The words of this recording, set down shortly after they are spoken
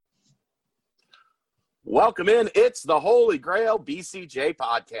Welcome in. It's the Holy Grail BCJ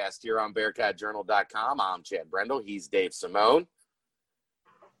podcast here on BearcatJournal.com. I'm Chad Brendel. He's Dave Simone.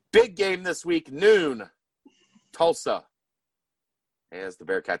 Big game this week, noon, Tulsa, as the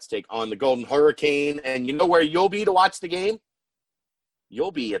Bearcats take on the Golden Hurricane. And you know where you'll be to watch the game?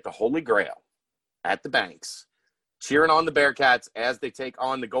 You'll be at the Holy Grail at the Banks, cheering on the Bearcats as they take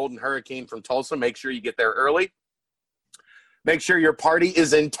on the Golden Hurricane from Tulsa. Make sure you get there early. Make sure your party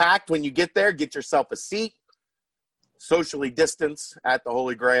is intact when you get there. Get yourself a seat, socially distance at the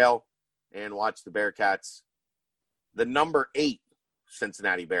Holy Grail, and watch the Bearcats, the number 8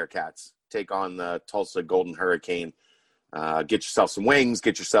 Cincinnati Bearcats, take on the Tulsa Golden Hurricane. Get yourself some wings.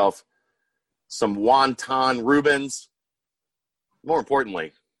 Get yourself some wonton Reubens. More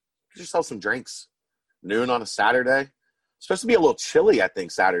importantly, get yourself some drinks. Noon on a Saturday. It's supposed to be a little chilly, I think,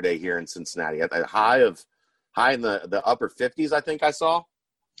 Saturday here in Cincinnati. At a high in the upper 50s, I think I saw.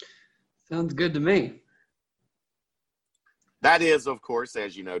 Sounds good to me. That is, of course,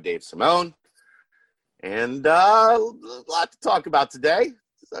 as you know, Dave Simone. And a lot to talk about today.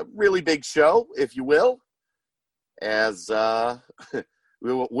 It's a really big show, if you will, as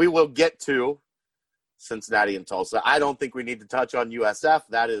we will get to Cincinnati and Tulsa. I don't think we need to touch on USF.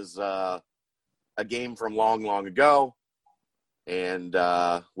 That is a game from long, long ago. And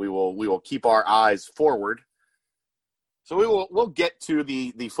we will keep our eyes forward. So we'll get to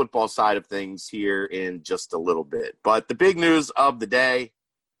the football side of things here in just a little bit. But the big news of the day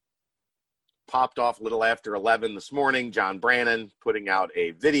popped off a little after 11 this morning. John Brannen putting out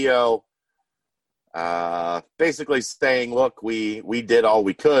a video basically saying, look, we did all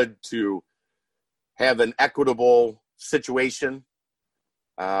we could to have an equitable situation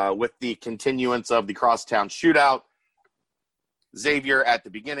with the continuance of the crosstown shootout. Xavier, at the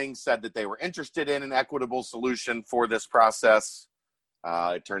beginning, said that they were interested in an equitable solution for this process.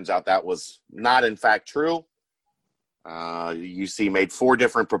 It turns out that was not, in fact, true. UC made 4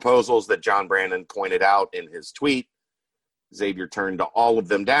 different proposals that John Brannen pointed out in his tweet. Xavier turned all of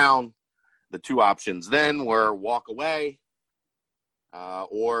them down. The 2 options then were walk away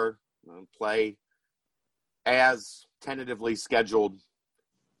or play as tentatively scheduled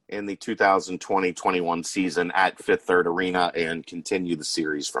in the 2020-21 season at Fifth Third Arena and continue the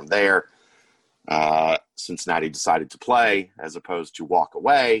series from there. Cincinnati decided to play as opposed to walk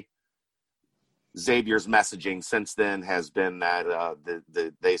away. Xavier's messaging since then has been that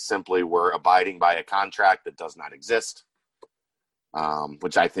they simply were abiding by a contract that does not exist,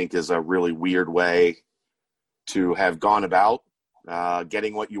 which I think is a really weird way to have gone about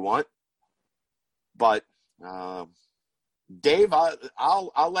getting what you want. But Dave,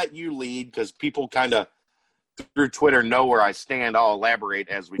 I'll let you lead because people kind of through Twitter know where I stand. I'll elaborate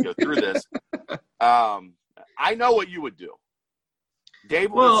as we go through this. I know what you would do.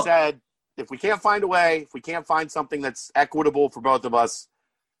 Dave would have said, if we can't find a way, if we can't find something that's equitable for both of us,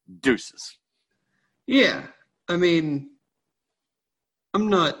 deuces. Yeah. I mean, I'm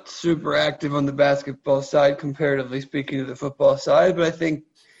not super active on the basketball side, comparatively speaking, to the football side, but I think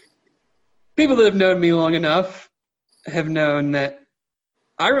people that have known me long enough have known that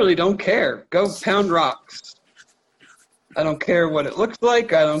I really don't care. Go pound rocks. I don't care what it looks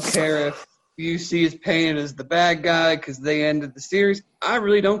like. I don't care if UC is painted as the bad guy because they ended the series. I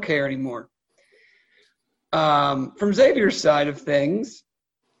really don't care anymore. From Xavier's side of things,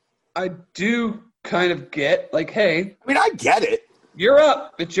 I do kind of get, like, hey. I mean, I get it. You're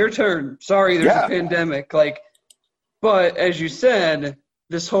up. It's your turn. Sorry, there's a pandemic. But as you said,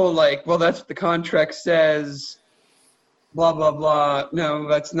 this whole, well, that's what the contract says, blah, blah, blah. No,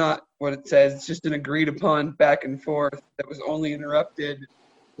 that's not what it says. It's just an agreed-upon back and forth that was only interrupted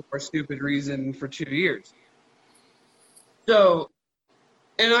for a stupid reason for 2 years. So,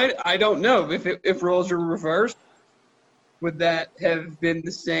 and I don't know if roles were reversed, would that have been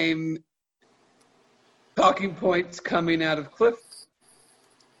the same talking points coming out of Cliff?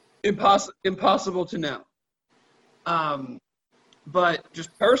 Impossible to know. But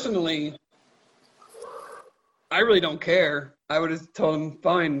just personally, I really don't care. I would have told him,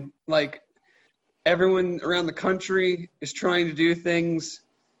 fine. Everyone around the country is trying to do things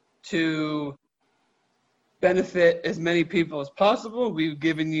to benefit as many people as possible. We've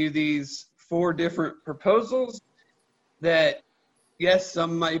given you these 4 different proposals that, yes,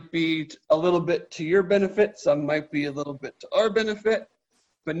 some might be a little bit to your benefit, some might be a little bit to our benefit,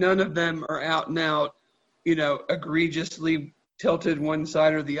 but none of them are out and out, egregiously tilted one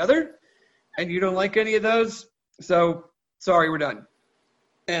side or the other. And you don't like any of those, so sorry, we're done.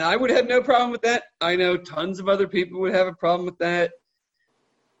 And I would have no problem with that. I know tons of other people would have a problem with that.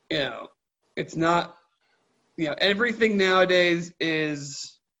 It's not, everything nowadays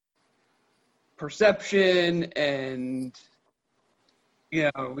is perception and,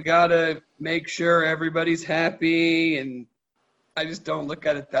 we got to make sure everybody's happy. And I just don't look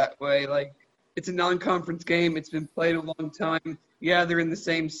at it that way. Like, it's a non-conference game. It's been played a long time. Yeah, they're in the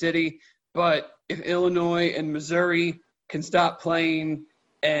same city. But if Illinois and Missouri can stop playing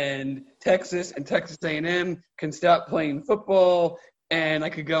and Texas and Texas A&M can stop playing football, and I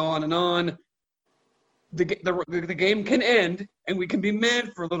could go on and on, the game can end, and we can be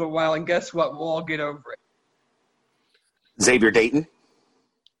mad for a little while, and guess what? We'll all get over it. Xavier Dayton?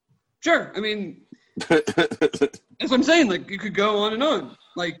 Sure. I mean, that's what I'm saying. Like, you could go on and on.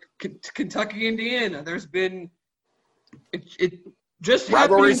 Like, Kentucky, Indiana, there's been it just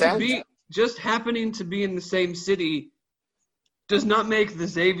happening to be in the same city does not make the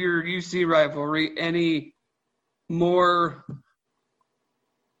Xavier-UC rivalry any more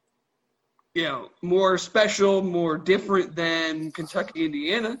more special, more different than Kentucky,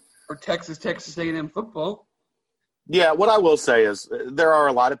 Indiana, or Texas A&M football. Yeah, what I will say is there are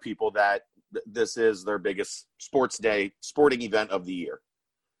a lot of people that this is their biggest sporting event of the year.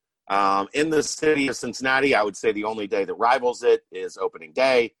 In the city of Cincinnati, I would say the only day that rivals it is opening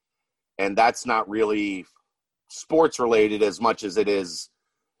day, and that's not really sports related as much as it is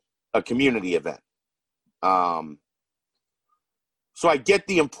a community event. So I get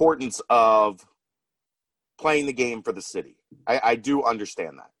the importance of playing the game for the city. I do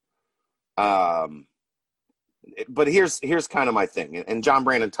understand that. But here's kind of my thing, and John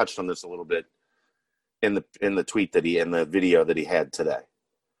Brandon touched on this a little bit in the tweet in the video that he had today.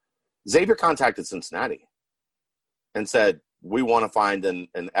 Xavier contacted Cincinnati and said, we want to find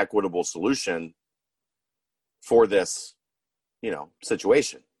an equitable solution for this,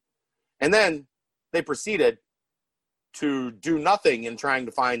 situation. And then they proceeded to do nothing in trying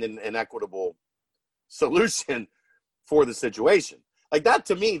to find an equitable solution for the situation. Like, that,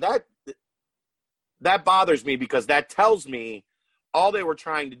 to me, that bothers me, because that tells me all they were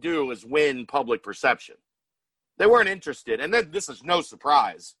trying to do is win public perception. They weren't interested. And then this is no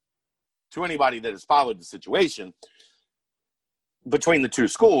surprise to anybody that has followed the situation between the two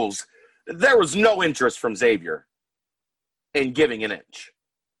schools. There was no interest from Xavier in giving an inch.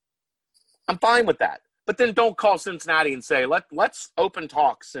 I'm fine with that. But then don't call Cincinnati and say, let's open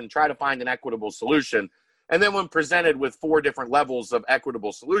talks and try to find an equitable solution. And then when presented with 4 different levels of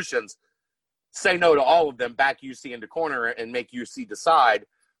equitable solutions, say no to all of them, back UC into corner and make UC decide,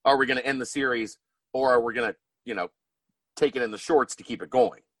 are we going to end the series or are we going to, take it in the shorts to keep it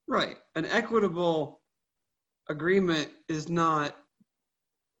going? Right. An equitable agreement is not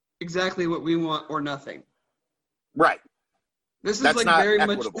exactly what we want or nothing. Right. This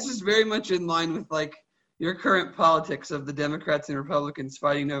is very much in line with like your current politics of the Democrats and Republicans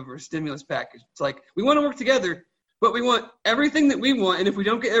fighting over a stimulus package. It's like, we want to work together, but we want everything that we want, and if we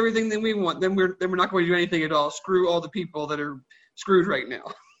don't get everything that we want, then we're not going to do anything at all. Screw all the people that are screwed right now.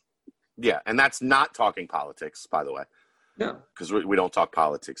 Yeah, and that's not talking politics, by the way. No, because we don't talk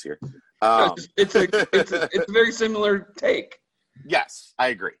politics here. It's a very similar take. Yes, I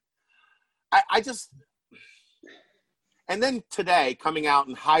agree. I just, and then today coming out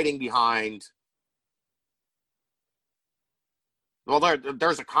and hiding behind, well,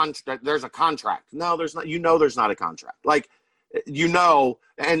 there's a contract. No, there's not. There's not a contract. Like, and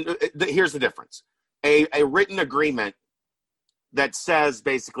here's the difference: a written agreement that says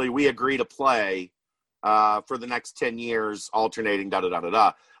basically we agree to play for the next 10 years, alternating,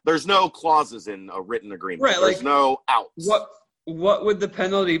 da-da-da-da-da. There's no clauses in a written agreement. Right, there's no outs. What would the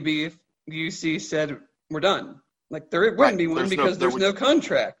penalty be if UC said we're done? Like, there wouldn't be one because there's no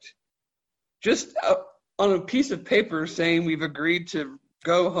contract. Just on a piece of paper saying we've agreed to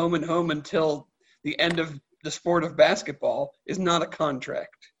go home and home until the end of the sport of basketball is not a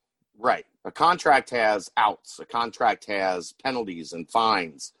contract. Right. A contract has outs. A contract has penalties and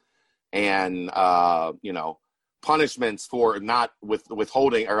fines and, punishments for not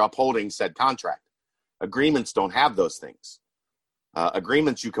withholding or upholding said contract. Agreements don't have those things.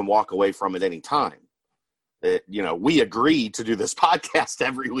 Agreements you can walk away from at any time. We agree to do this podcast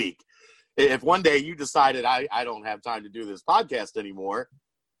every week. If one day you decided I don't have time to do this podcast anymore,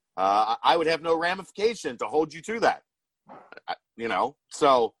 I would have no ramification to hold you to that.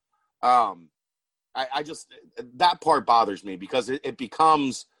 So I just, that part bothers me because it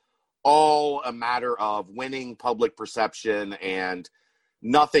becomes all a matter of winning public perception and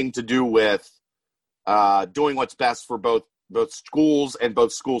nothing to do with doing what's best for both schools and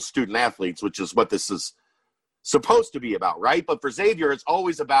both school student athletes, which is what this is supposed to be about, right? But for Xavier, it's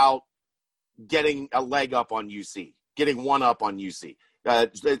always about getting a leg up on UC, getting one up on UC.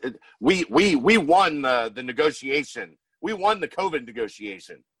 We won the negotiation. We won the COVID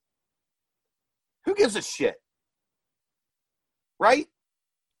negotiation. Who gives a shit? Right?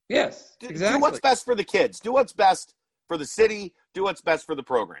 Yes, exactly. Do what's best for the kids. Do what's best for the city. Do what's best for the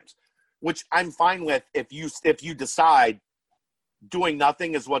programs, which I'm fine with if you decide doing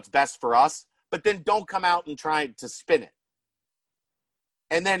nothing is what's best for us, but then don't come out and try to spin it.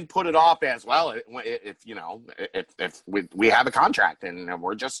 And then put it off as, well, if we have a contract and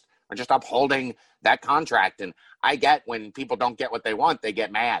we're just upholding that contract. And I get when people don't get what they want, they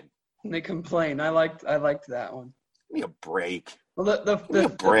get mad. And they complain. I liked that one. Give me a break. Well,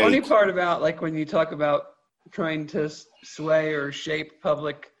 the funny part about, like, when you talk about trying to sway or shape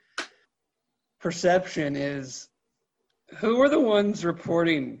public perception is, who are the ones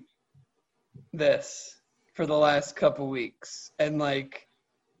reporting this for the last couple weeks and, like,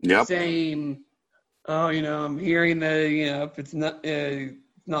 saying, oh, I'm hearing that, if it's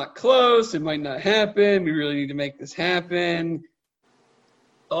not close, it might not happen. We really need to make this happen.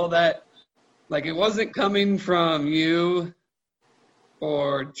 All that. Like, it wasn't coming from you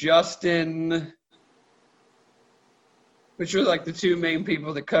or Justin, which are, like, the two main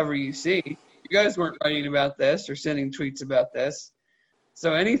people that cover UC. You guys weren't writing about this or sending tweets about this.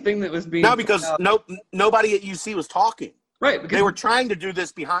 So anything that was being... No, because nobody at UC was talking. Right. Because they were trying to do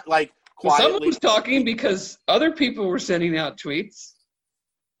this behind, like, quietly. Someone was talking because other people were sending out tweets.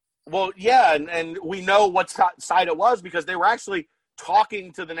 Well, yeah, and we know what side it was because they were actually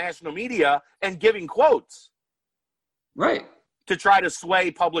talking to the national media and giving quotes. Right. To try to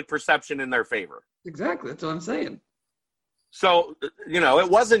sway public perception in their favor. Exactly. That's what I'm saying. So, it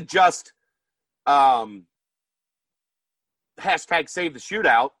wasn't just hashtag save the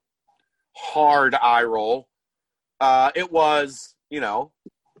shootout, hard eye roll. It was,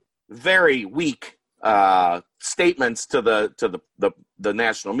 very weak statements to the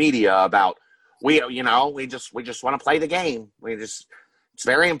national media about we just want to play the game. It's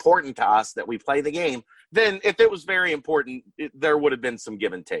very important to us that we play the game. Then if it was very important, there would have been some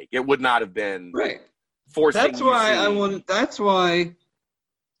give and take. It would not have been forcing. That's why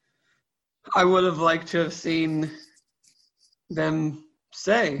I would have liked to have seen them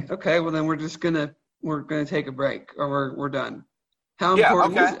say, okay, well then we're gonna take a break or we're done. How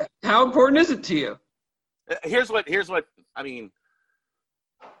important is it to you? Here's what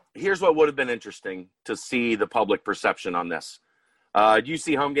would have been interesting to see the public perception on this.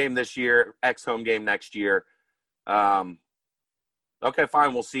 UC home game this year, X home game next year. Okay,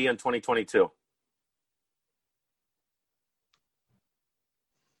 fine. We'll see you in 2022.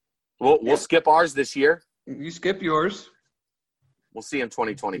 We'll skip ours this year. You skip yours. We'll see you in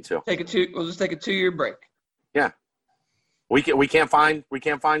 2022. We'll just take a 2-year break. Yeah. We can't find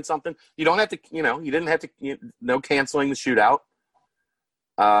something. You don't have to, you didn't have to, no canceling the shootout.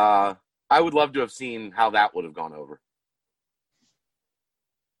 I would love to have seen how that would have gone over.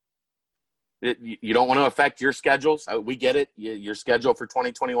 You don't want to affect your schedules. We get it. Your schedule for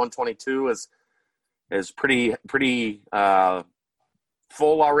 2021-22 is pretty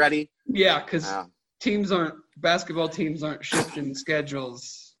full already. Yeah, because basketball teams aren't shifting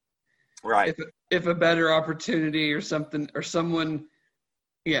schedules. Right. If a better opportunity or something or someone,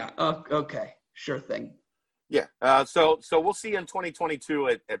 okay, sure thing. Yeah. So we'll see you in 2022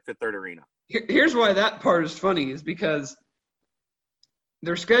 at Fifth Third Arena. Here's why that part is funny is because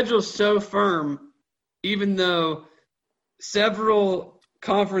their schedule's so firm, even though several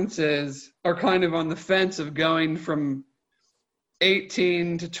conferences are kind of on the fence of going from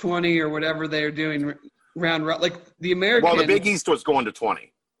 18 to 20 or whatever they are doing round, like the American. Well, the Big East was going to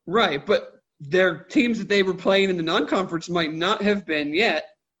 20. Right, but their teams that they were playing in the non-conference might not have been yet.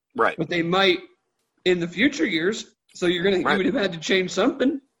 Right. But they might in the future years. So you would have had to change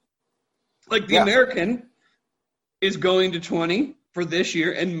something. Like the American is going to 20 for this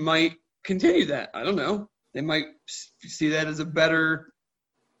year and might continue that. I don't know. They might see that as a better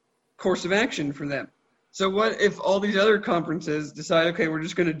course of action for them. So what if all these other conferences decide, okay, we're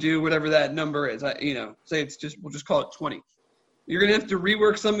just going to do whatever that number is? Say we'll just call it 20. You're going to have to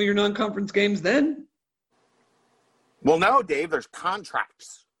rework some of your non-conference games then? Well, no, Dave, there's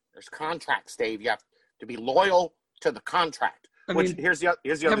contracts. There's contracts, Dave. You have to be loyal to the contract. Here's the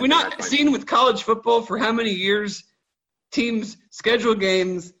other have we not seen with college football for how many years teams schedule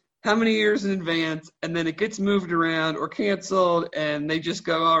games, how many years in advance, and then it gets moved around or canceled, and they just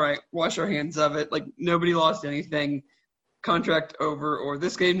go, all right, wash our hands of it. Like, nobody lost anything, contract over, or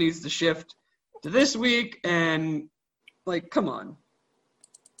this game needs to shift to this week, and, like, come on.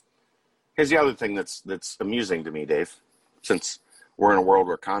 Here's the other thing that's amusing to me, Dave, since we're in a world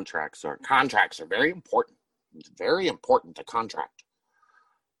where contracts are very important. It's very important to contract.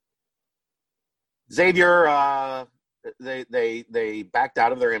 Xavier, they backed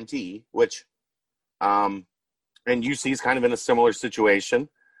out of their MTE, which And UC is kind of in a similar situation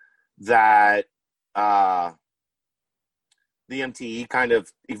that the MTE kind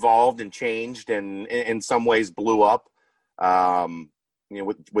of evolved and changed and in some ways blew up,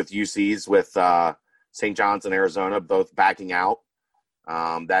 with UC's, with St. John's and Arizona both backing out.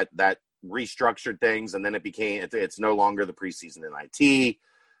 That restructured things, and then it's no longer the preseason NIT.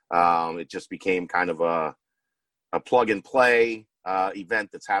 It just became kind of a plug and play event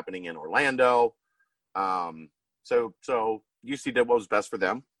that's happening in Orlando. So UC did what was best for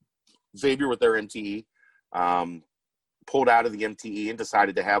them. Xavier with their MTE pulled out of the MTE and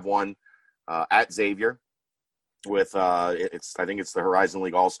decided to have one at Xavier with I think it's the Horizon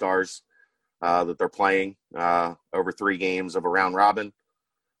League All-Stars that they're playing over 3 games of a round robin.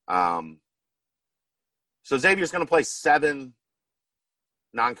 So Xavier's going to play 7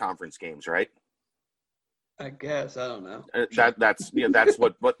 non-conference games, right? I guess, I don't know.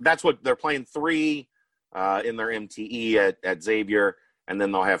 That's what they're playing, 3 in their MTE at Xavier, and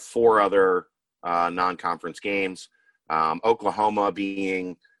then they'll have 4 other non-conference games. Oklahoma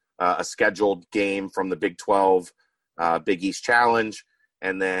being a scheduled game from the Big 12 Big East Challenge,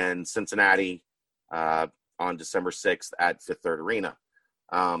 and then Cincinnati on December 6th at Fifth Third Arena.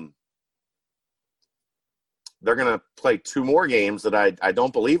 They're going to play 2 more games that I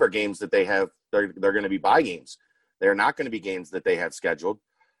don't believe are games that they have. They're going to be bye games. They're not going to be games that they have scheduled.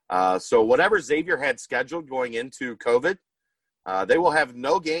 So whatever Xavier had scheduled going into COVID, they will have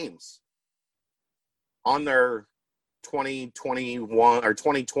no games on their 2021 or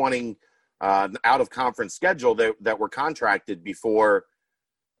 2020 out of conference schedule that were contracted before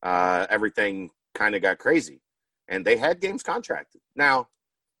everything kind of got crazy. And they had games contracted. Now,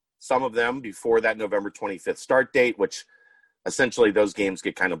 some of them before that November 25th start date, which essentially those games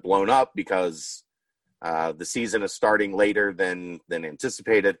get kind of blown up because the season is starting later than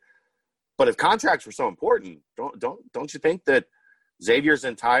anticipated. But if contracts were so important, don't you think that Xavier's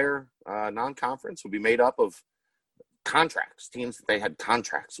entire non-conference would be made up of contracts, teams that they had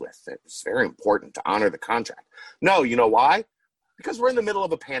contracts with? It's very important to honor the contract. No, you know why? Because we're in the middle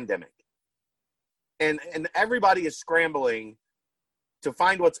of a pandemic. And everybody is scrambling to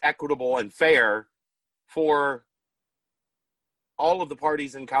find what's equitable and fair for all of the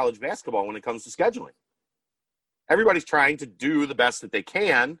parties in college basketball when it comes to scheduling. Everybody's trying to do the best that they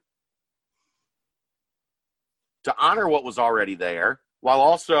can to honor what was already there, while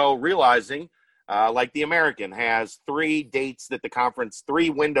also realizing, like the American has 3 windows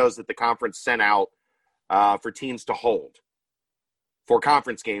that the conference sent out for teams to hold for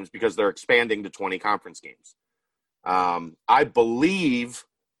conference games because they're expanding to 20 conference games. I believe,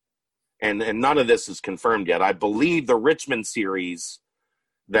 and none of this is confirmed yet, I believe the Richmond series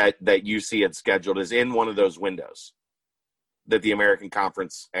that UC had scheduled is in one of those windows that the American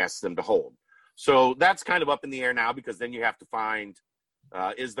Conference asked them to hold. So that's kind of up in the air now, because then you have to find,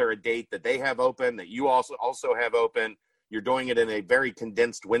 is there a date that they have open that you also have open? You're doing it in a very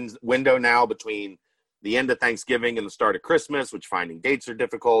condensed window now between the end of Thanksgiving and the start of Christmas, which finding dates are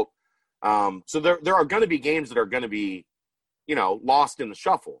difficult. So there are going to be games that are going to be, lost in the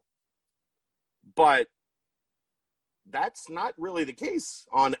shuffle. But that's not really the case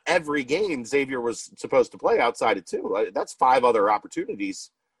on every game Xavier was supposed to play outside of 2. That's 5 other opportunities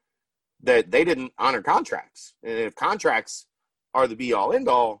that they didn't honor contracts. And if contracts are the be-all,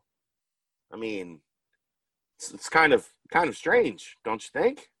 end-all, I mean, it's kind of strange, don't you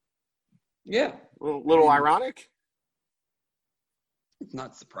think? Yeah. A little ironic. It's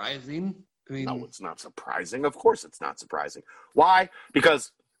not surprising. No, it's not surprising. Of course it's not surprising. Why?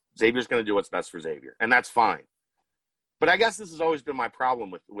 Because Xavier's going to do what's best for Xavier, and that's fine. But I guess this has always been my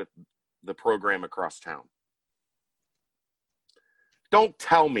problem with the program across town. Don't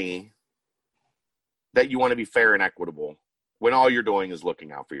tell me that you want to be fair and equitable when all you're doing is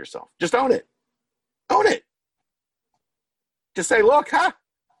looking out for yourself. Just own it. Own it. Just say, look,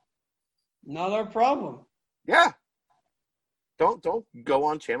 not our problem. Yeah. Don't go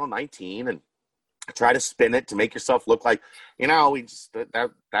on Channel 19 and try to spin it to make yourself look like, we just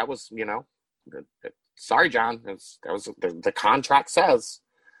that was, sorry, John, that was the contract says.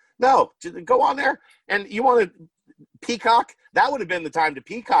 No, go on there, and you want to peacock. That would have been the time to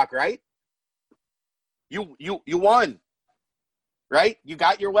peacock, right? You won, right? You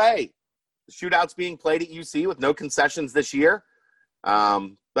got your way. The shootout's being played at UC with no concessions this year.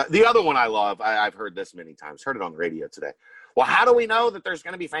 But the other one I love, I've heard this many times, heard it on the radio today. Well, how do we know that there's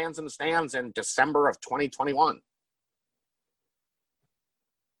going to be fans in the stands in December of 2021?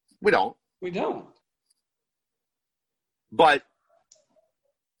 We don't. But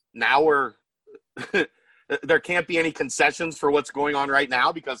now there can't be any concessions for what's going on right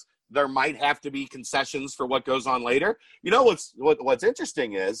now because there might have to be concessions for what goes on later. You know what's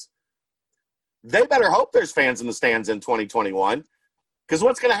interesting is they better hope there's fans in the stands in 2021, because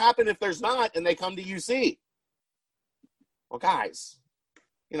what's going to happen if there's not and they come to UC? Well, guys,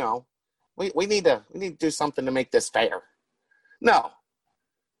 you know, we need to do something to make this fair. No,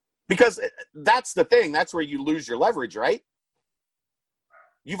 because that's the thing. That's where you lose your leverage, right?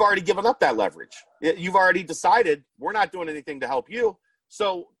 You've already given up that leverage. You've already decided we're not doing anything to help you.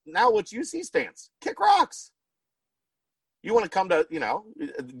 So now what's UC's stance? Kick rocks. You want to come to,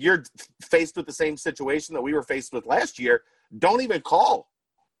 you're faced with the same situation that we were faced with last year. Don't even call.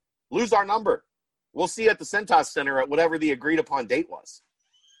 Lose our number. We'll see you at the Centos Center at whatever the agreed upon date was.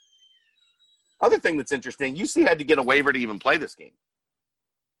 Other thing that's interesting, UC had to get a waiver to even play this game.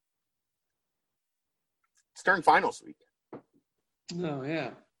 It's during finals week. Oh,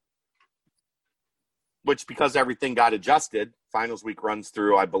 yeah. Which, because everything got adjusted, finals week runs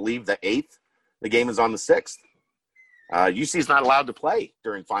through, I believe, the 8th. The game is on the 6th. UC is not allowed to play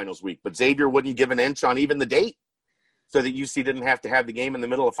during finals week, but Xavier wouldn't give an inch on even the date so that UC didn't have to have the game in the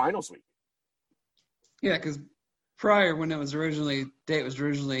middle of finals week. Yeah, because prior, when date was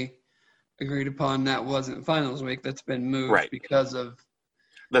originally agreed upon, that wasn't finals week. That's been moved because of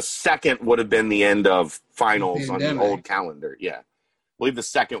the 2nd would have been the end of finals on the old calendar. Yeah. I believe the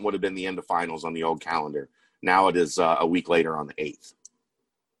 2nd would have been the end of finals on the old calendar. Now it is a week later on the 8th.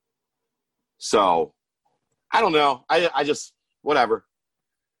 So, I don't know. I just, whatever.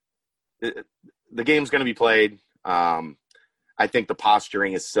 The game's going to be played. I think the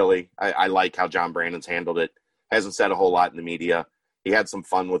posturing is silly. I like how John Brannon's handled it. Hasn't said a whole lot in the media. He had some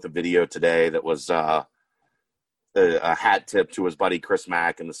fun with a video today that was a hat tip to his buddy Chris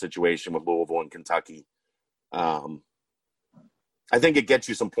Mack and the situation with Louisville and Kentucky. I think it gets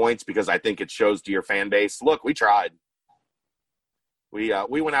you some points because I think it shows to your fan base, look, we tried. We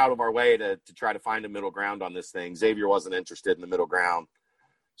went out of our way to try to find a middle ground on this thing. Xavier wasn't interested in the middle ground.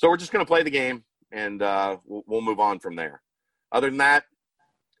 So we're just going to play the game, and we'll move on from there. Other than that,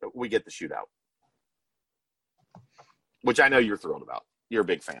 we get the shootout, which I know you're thrilled about. You're a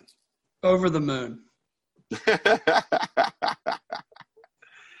big fan. Over the moon.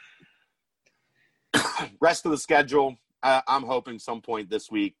 Rest of the schedule, I'm hoping some point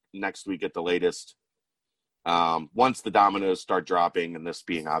this week, next week at the latest. Once the dominoes start dropping, and this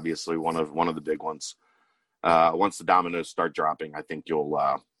being obviously one of the big ones, once the dominoes start dropping, I think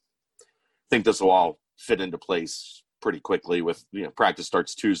think this will all fit into place pretty quickly. With practice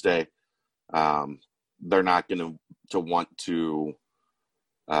starts Tuesday. They're not going to want to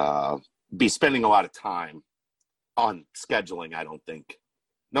be spending a lot of time on scheduling, I don't think.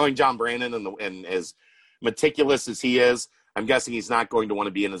 Knowing John Brannon and as meticulous as he is, I'm guessing he's not going to want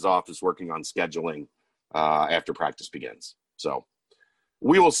to be in his office working on scheduling after practice begins. So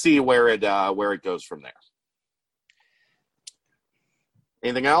we will see where it goes from there.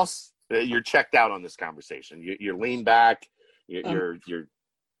 Anything else? You're checked out on this conversation. You're lean back. You're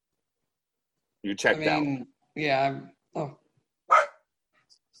checked out. Yeah.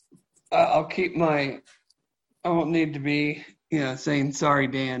 I'll keep I won't need to be, saying sorry,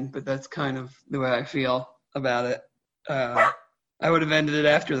 Dan, but that's kind of the way I feel about it. I would have ended it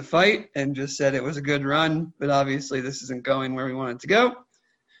after the fight and just said it was a good run, but obviously this isn't going where we want it to go.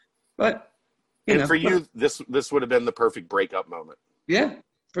 But for you, this would have been the perfect breakup moment. Yeah,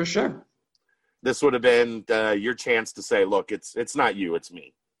 for sure. This would have been your chance to say, "Look, it's not you, it's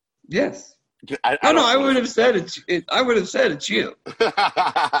me." Yes. I would have said it. I would have said it's you.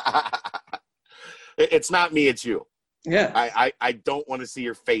 It's not me, it's you. Yeah. I don't want to see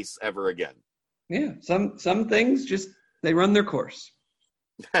your face ever again. Yeah. Some things just they run their course.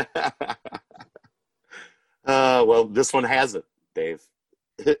 Well, this one hasn't, Dave.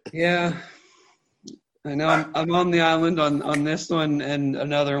 Yeah. I know I'm on the island on this one and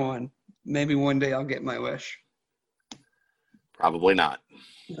another one. Maybe one day I'll get my wish. Probably not.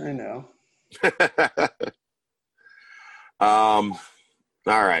 I know. All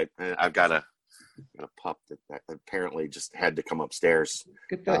right. I've got a pup that apparently just had to come upstairs.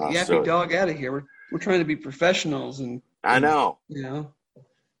 Get that yappy dog out of here. We're trying to be professionals and I know.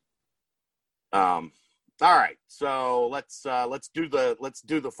 All right. So let's do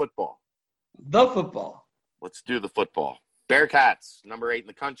the football. The football. Let's do the football. Bearcats, number 8 in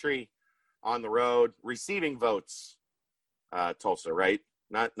the country, on the road, receiving votes. Tulsa, right?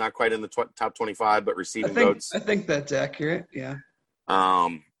 Not quite in the top 25, but receiving votes. I think that's accurate. Yeah. A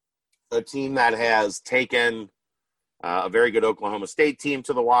team that has taken a very good Oklahoma State team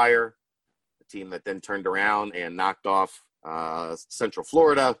to the wire, a team that then turned around and knocked off Central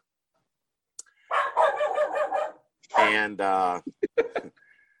Florida, and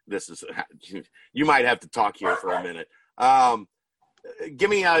this is you might have to talk here for a minute. Give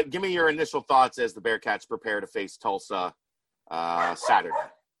me your initial thoughts as the Bearcats prepare to face Tulsa Saturday.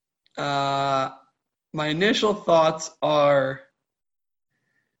 My initial thoughts are,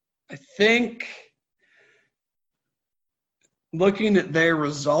 I think, looking at their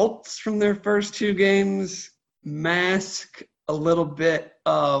results from their first two games mask a little bit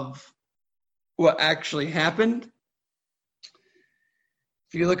of what actually happened.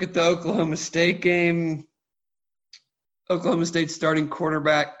 If you look at the Oklahoma State game, Oklahoma State's starting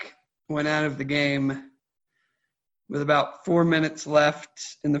quarterback went out of the game with about 4 minutes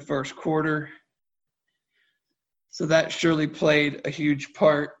left in the first quarter. So that surely played a huge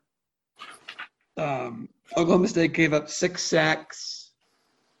part. Oklahoma State gave up 6 sacks.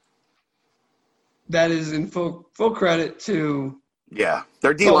 That is in full credit to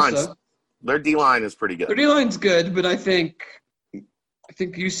their D-line is pretty good. Their D-line's good, but I think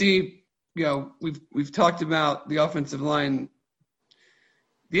you see, we've talked about the offensive line.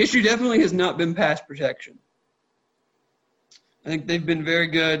 The issue definitely has not been pass protection. I think they've been very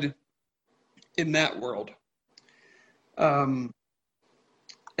good in that world. And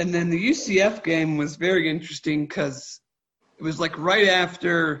then the UCF game was very interesting because it was like right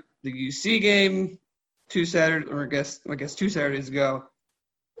after the UC game, 2 Saturdays ago.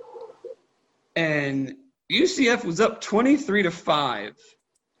 And UCF was up 23-5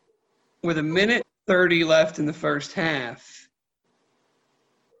 with 1:30 left in the first half.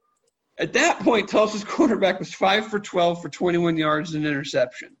 At that point, Tulsa's quarterback was 5 for 12 for 21 yards and an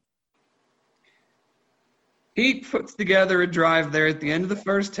interception. He puts together a drive there at the end of the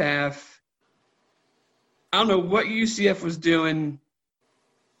first half. I don't know what UCF was doing.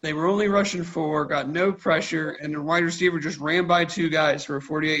 They were only rushing 4, got no pressure, and the wide receiver just ran by 2 guys for a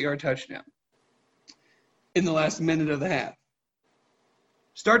 48-yard touchdown in the last minute of the half.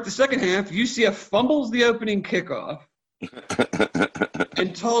 Start the second half, UCF fumbles the opening kickoff,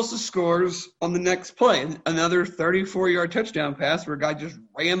 and Tulsa scores on the next play. Another 34-yard touchdown pass where a guy just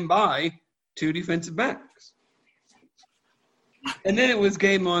ran by 2 defensive backs. And then it was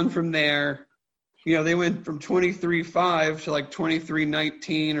game on from there. They went from 23-5 to like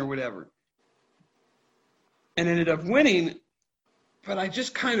 23-19 or whatever. And ended up winning. But I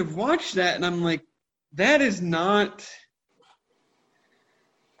just kind of watched that and I'm like, that's not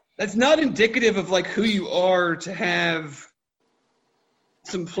indicative of like who you are to have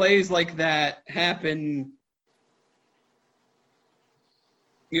some plays like that happen,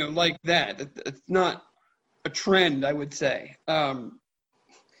 like that. It's not a trend, I would say.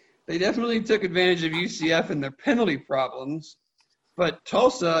 They definitely took advantage of UCF and their penalty problems, but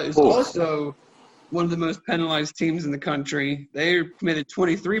Tulsa is also one of the most penalized teams in the country. They committed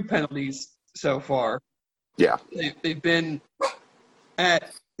 23 penalties so far. Yeah. They've been at, I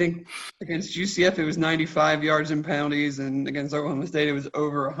think, against UCF it was 95 yards in penalties, and against Oklahoma State it was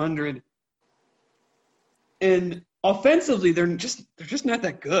over 100. And offensively, they're just not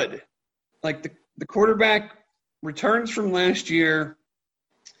that good. Like the quarterback returns from last year.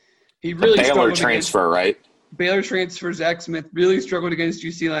 He really Baylor transfer, right? Baylor transfer, Zach Smith, really struggled against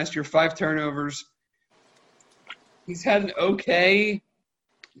UC last year, 5 turnovers. He's had an okay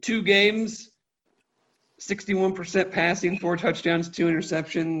 2 games, 61% passing, 4 touchdowns, 2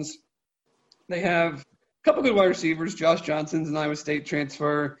 interceptions. They have a couple good wide receivers. Josh Johnson's an Iowa State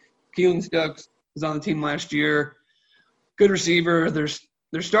transfer. Keelan Stokes was on the team last year. Good receiver. Their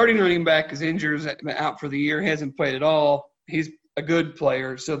starting running back is injured, out for the year. He hasn't played at all. He's a good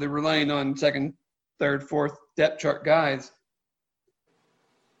player, so they're relying on second, third, fourth depth chart guys.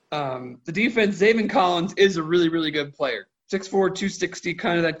 The defense, Zaven Collins is a really, really good player. 6'4", 260,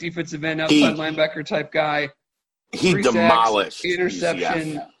 kind of that defensive end, outside linebacker type guy. He demolished sacks,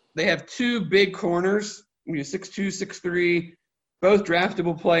 interception. UCF. They have 2 big corners, 6'2", 6'3", both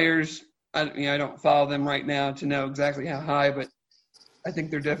draftable players. I don't follow them right now to know exactly how high, but I think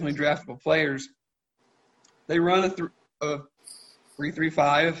they're definitely draftable players. They run a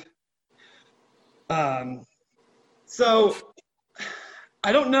 3-3-5. So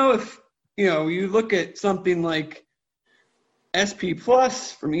I don't know if, you look at something like SP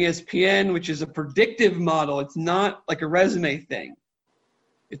Plus from ESPN, which is a predictive model. It's not like a resume thing.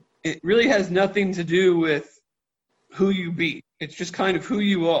 It really has nothing to do with who you beat. It's just kind of who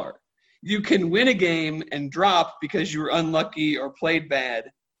you are. You can win a game and drop because you were unlucky or played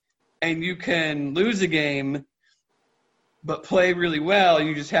bad, and you can lose a game but play really well, and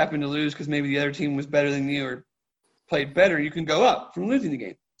you just happen to lose because maybe the other team was better than you or played better. You can go up from losing the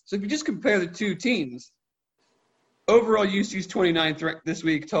game. So if you just compare the 2 teams, overall UC's 29th this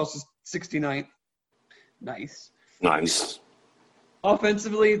week, Tulsa's 69th. Nice.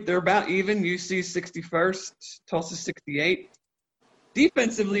 Offensively, they're about even. UC 61st, Tulsa 68.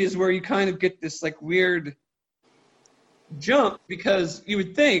 Defensively is where you kind of get this like weird jump because you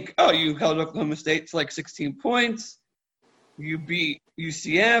would think, oh, you held Oklahoma State to like 16 points. You beat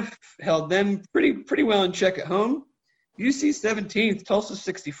UCF, held them pretty well in check at home. UC 17th, Tulsa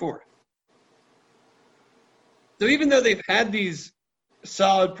 64th. So even though they've had these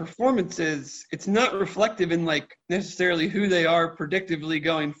solid performances, it's not reflective in like necessarily who they are predictively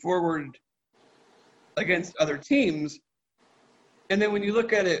going forward against other teams. And then when you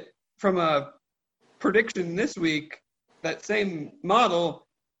look at it from a prediction this week, that same model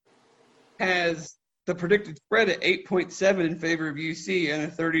has the predicted spread at 8.7 in favor of UC and a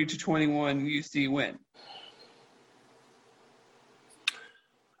 30-21 UC win.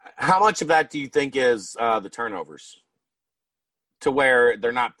 How much of that do you think is the turnovers? To where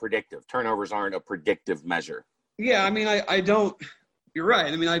they're not predictive. Turnovers aren't a predictive measure. Yeah, I mean, I don't. You're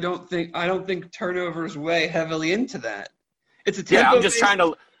right. I mean, I don't think turnovers weigh heavily into that. It's a tempo.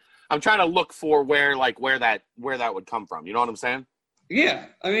 Yeah, I'm trying to look for where that would come from. You know what I'm saying? Yeah,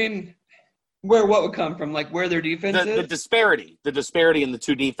 I mean, what would come from? Like where their defense is. The disparity in the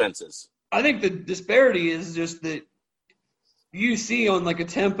two defenses. I think the disparity is just that UC on like a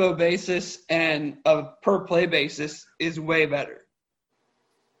tempo basis and a per play basis is way better.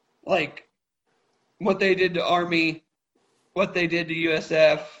 Like what they did to Army, what they did to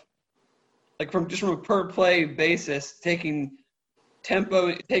USF, like from a per play basis, takes tempo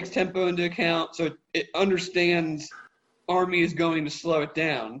into account, so it understands Army is going to slow it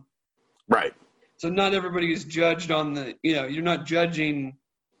down. Right. So not everybody is judged on you're not judging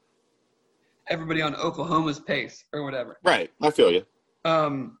everybody on Oklahoma's pace or whatever. Right. I feel you.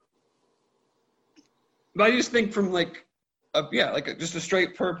 But I just think from just a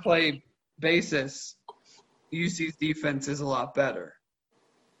straight per play basis, UC's defense is a lot better.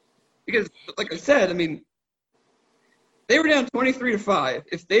 Because, like I said, I mean, they were down 23-5.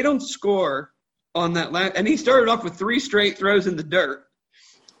 If they don't score on that last, and he started off with 3 straight throws in the dirt,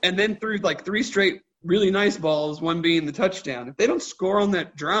 and then threw like 3 straight really nice balls, one being the touchdown. If they don't score on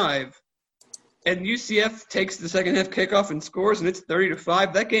that drive, and UCF takes the second half kickoff and scores, and it's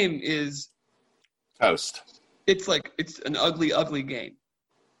 30-5, that game is toast. It's an ugly, ugly game.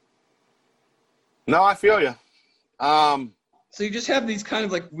 No, I feel you. So you just have these kind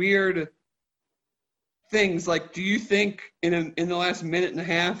of like weird things. Like, do you think in the last minute and a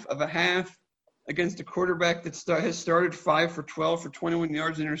half of a half against a quarterback that has started 5 for 12 for 21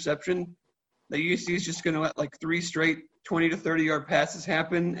 yards interception, that UC is just going to let like 3 straight 20 to 30 yard passes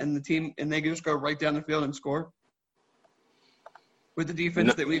happen and they just go right down the field and score with the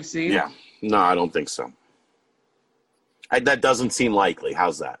defense that we've seen? Yeah. No, I don't think so. That doesn't seem likely.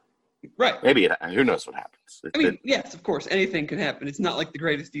 How's that? Right. Maybe who knows what happens. Yes, of course. Anything can happen. It's not like the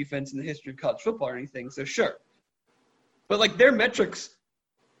greatest defense in the history of college football or anything, so sure. But, like, their metrics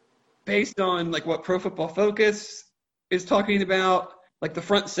based on, like, what Pro Football Focus is talking about, like the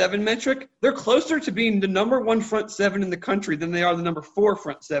front 7 metric, they're closer to being the number 1 front 7 in the country than they are the number 4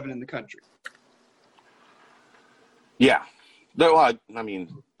 front 7 in the country. Yeah. I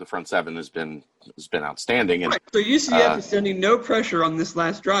mean, the front 7 has been outstanding. And, right. So UCF is sending no pressure on this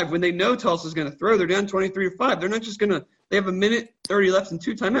last drive. When they know Tulsa's going to throw, they're down 23-5. They're not just going to – they have a minute 30 left and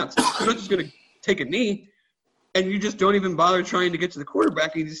 2 timeouts. They're not just going to take a knee, and you just don't even bother trying to get to the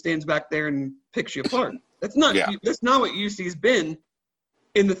quarterback, and he just stands back there and picks you apart. That's not what UC's been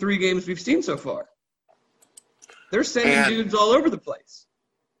in the 3 games we've seen so far. They're sending dudes all over the place.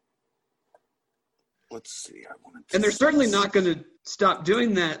 Let's see. And they're certainly not going to stop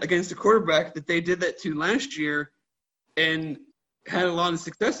doing that against a quarterback that they did that to last year and had a lot of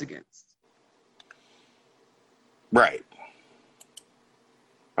success against. Right.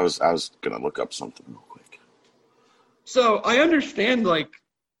 I was going to look up something real quick. So I understand, like,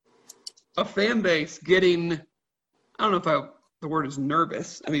 a fan base getting – I don't know if the word is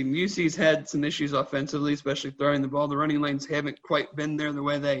nervous. I mean, UC's had some issues offensively, especially throwing the ball. The running lanes haven't quite been there the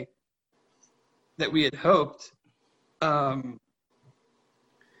way that we had hoped.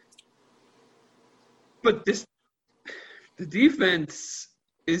 But the defense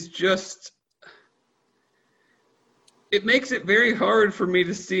is just – it makes it very hard for me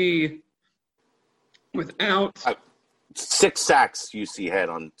to see without 6 sacks UC had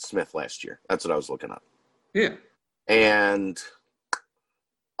on Smith last year. That's what I was looking up. Yeah. And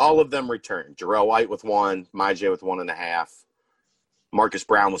all of them returned. Jarrell White with 1, Myjay with 1.5. Marcus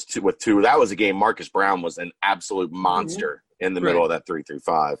Brown was with 2. That was a game Marcus Brown was an absolute monster in the middle of that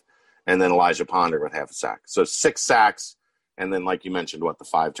 3-5. And then Elijah Ponder with 0.5 sack. So 6 sacks, and then, like you mentioned, the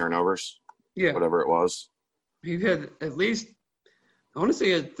 5 turnovers? Yeah. Whatever it was. He had at least I want to say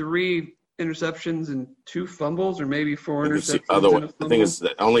he had 3 interceptions and 2 fumbles, or maybe 4 interceptions and a I fumble. think it's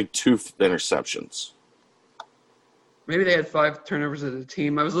only 2 interceptions. Maybe they had 5 turnovers as a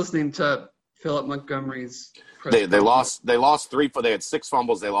team. I was listening to Philip Montgomery's press They conference. lost 3. They had 6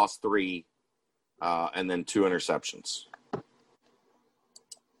 fumbles. They lost 3, and then 2 interceptions.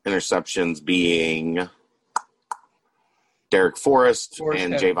 Interceptions being Derek Forrest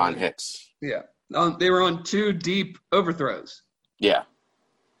and Javon Hicks. Yeah. They were on 2 deep overthrows. Yeah.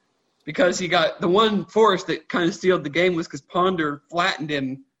 Because he got the one Forrest that kind of sealed the game was because Ponder flattened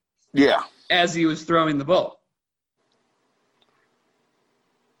him as he was throwing the ball.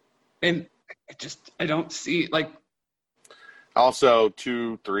 And I don't see, like. Also,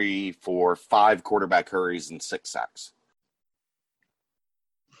 2, 3, 4, 5 quarterback hurries and 6 sacks.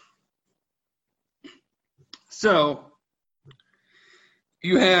 So,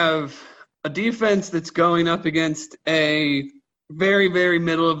 you have a defense that's going up against a very, very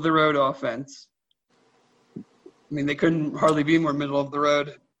middle-of-the-road offense. I mean, they couldn't hardly be more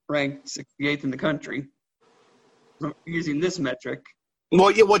middle-of-the-road, ranked 68th in the country, using this metric. Well,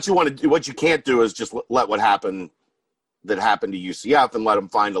 yeah, what you can't do is just let what happened to UCF and let them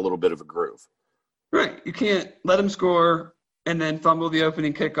find a little bit of a groove. Right. You can't let them score and then fumble the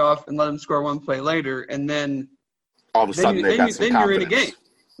opening kickoff and let them score 1 play later, and then all of a sudden they've got some confidence. You're in a game.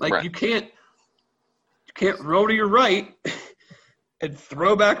 Like right. You can't roll to your right and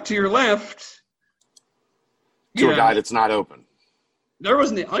throw back to your left to a guy that's not open. I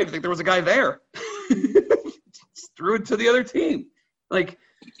don't even think there was a guy there. Just threw it to the other team. Like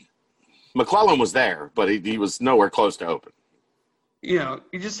McClellan was there, but he was nowhere close to open. You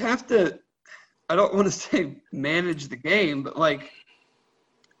just have to, I don't want to say manage the game, but like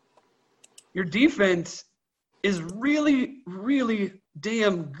your defense is really, really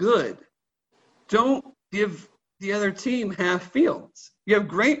damn good. Don't give the other team half fields. You have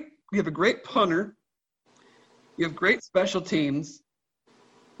a great punter. You have great special teams.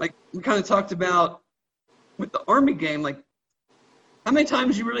 Like we kind of talked about with the Army game, like how many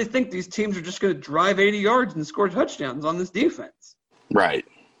times do you really think these teams are just going to drive 80 yards and score touchdowns on this defense? Right.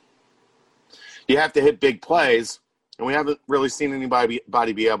 You have to hit big plays, and we haven't really seen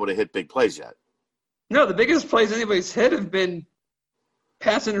anybody be able to hit big plays yet. No, the biggest plays anybody's hit have been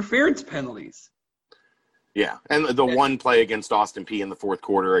pass interference penalties. Yeah, and the one play against Austin Peay in the fourth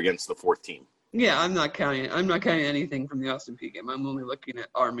quarter against the fourth team. Yeah, I'm not counting anything from the Austin Peay game. I'm only looking at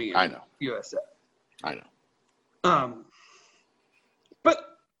Army and USF. I know. But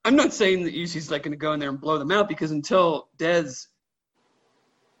I'm not saying that UC's like going to go in there and blow them out, because until Dez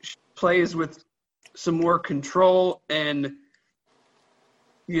plays with some more control and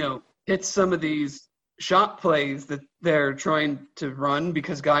hits some of these shot plays that they're trying to run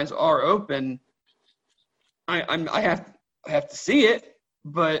because guys are open, I have to see it.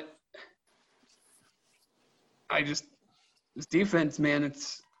 But this defense, man,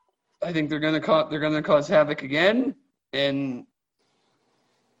 I think they're gonna cause havoc again, and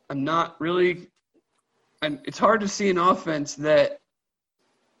I'm not really. It's hard to see an offense that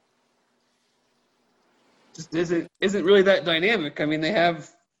just isn't really that dynamic. I mean, they have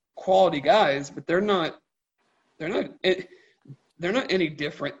quality guys, but they're not any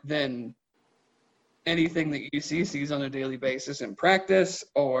different than anything that UC sees on a daily basis in practice,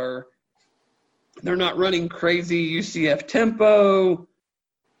 or they're not running crazy UCF tempo.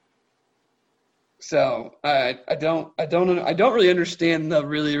 So I don't really understand the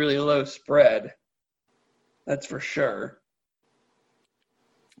really, really low spread. That's for sure.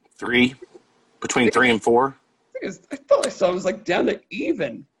 Between 3 and 4. I thought I saw it was like down to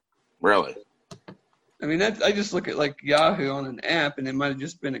even. Really? I mean, I just look at like Yahoo on an app, and it might have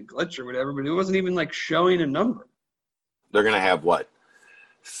just been a glitch or whatever, but it wasn't even like showing a number. They're gonna have what?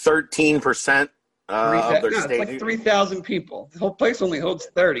 13% of their stadium. It's like 3,000 people. The whole place only holds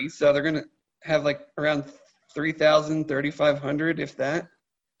 30, so they're gonna have like around 3,000, 3,500, if that.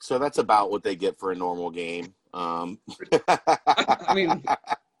 So that's about what they get for a normal game. I mean,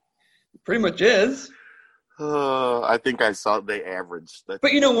 pretty much is. I think I saw they averaged.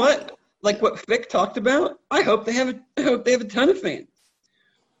 But you know what? Like what Fick talked about, I hope they have a ton of fans,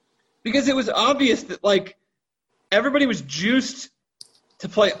 because it was obvious that like everybody was juiced to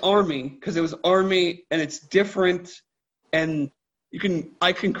play Army because it was Army and it's different, and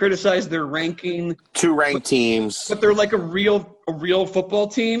I can criticize their ranking. 2 ranked teams, but they're like a real football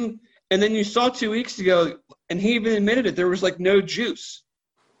team. And then you saw 2 weeks ago, and he even admitted it, there was like no juice.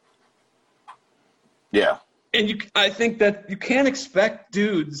 Yeah. And I think that you can't expect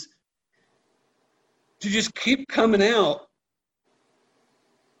dudes to just keep coming out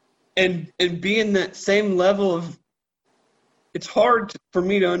and be in that same level of it's hard for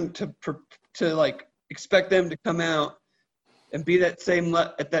me to like expect them to come out and be at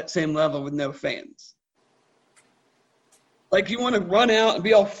that same level with no fans. Like, you want to run out and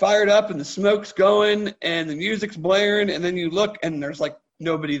be all fired up and the smoke's going and the music's blaring, and then you look and there's like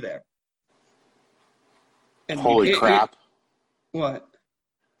nobody there. And holy crap. What?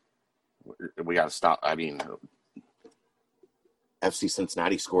 We got to stop. I mean, FC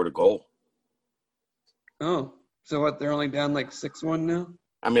Cincinnati scored a goal. Oh, so what? They're only down like 6-1 now?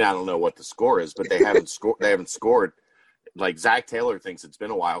 I mean, I don't know what the score is, but they haven't scored. They haven't scored. Like, Zach Taylor thinks it's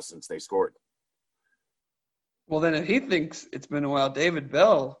been a while since they scored. Well, then if he thinks it's been a while, David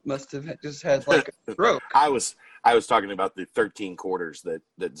Bell must have just had like a stroke. I was talking about the 13 quarters that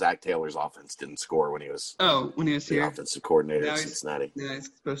Zach Taylor's offense didn't score when he was the here. Offensive coordinator now at Cincinnati. Yeah, he's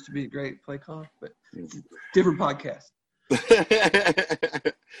supposed to be a great play caller, but it's a different podcast.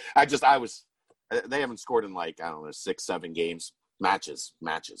 They haven't scored in like, I don't know, 6-7 games. Matches.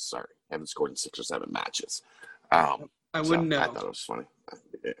 Sorry. Haven't scored in 6 or 7 matches. I wouldn't know. I thought it was funny.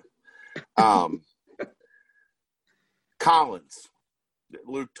 Yeah. Collins.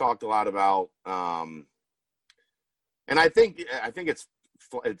 Luke talked a lot about, and I think it's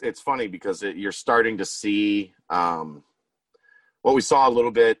funny because you're starting to see what we saw a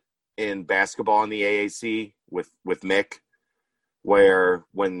little bit in basketball in the AAC with Mick, where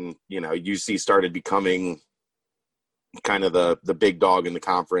when UC started becoming kind of the big dog in the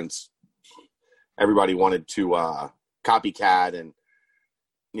conference, everybody wanted to copycat and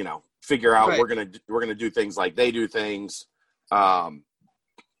figure out we're gonna do things like they do things.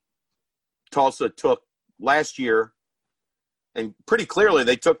 Tulsa took last year, and pretty clearly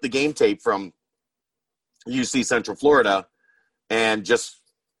they took the game tape from UC Central Florida and just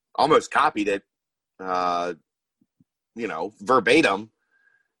almost copied it, verbatim,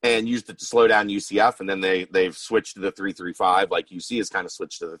 and used it to slow down UCF. And then they've switched to the 3-3-5, like UC has kind of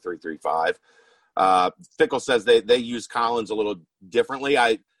switched to the 3-3-5. Fickle says they use Collins a little differently.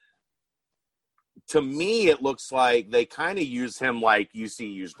 To me, it looks like they kind of use him like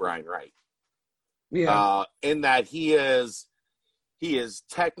UC used Brian Wright. Yeah. In that he is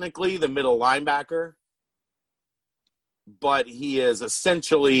technically the middle linebacker, but he is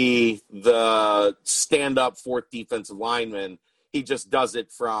essentially the stand-up fourth defensive lineman. He just does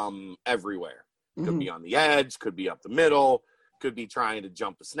it from everywhere. Could be on the edge, could be up the middle, could be trying to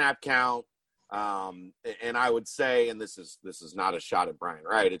jump the snap count. And I would say, and this is not a shot at Brian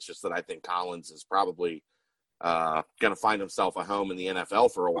Wright, it's just that I think Collins is probably going to find himself a home in the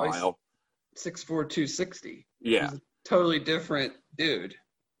NFL for a while. 6'4", 260. Yeah. He's a totally different dude.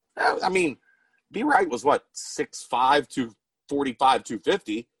 I mean, B. Wright was what, 6'5", 245,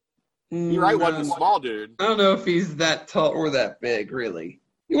 250. B. Wright wasn't a small dude. I don't know if he's that tall or that big, really.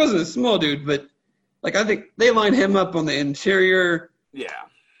 He wasn't a small dude, but like I think they line him up on the interior. Yeah.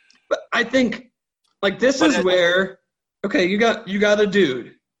 But I think like this is where, okay, you got a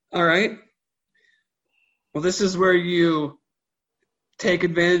dude, all right? Well, this is where you take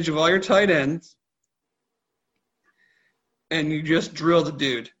advantage of all your tight ends and you just drill the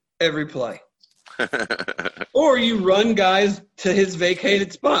dude every play. Or you run guys to his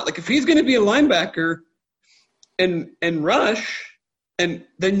vacated spot. Like if he's going to be a linebacker and rush, and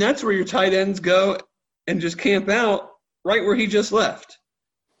then that's where your tight ends go and just camp out right where he just left.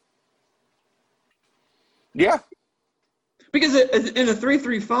 Yeah. Because in a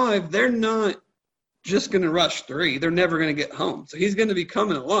 3-3-5, they're not just going to rush 3. They're never going to get home. So he's going to be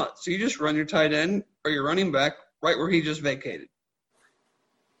coming a lot. So you just run your tight end or your running back right where he just vacated.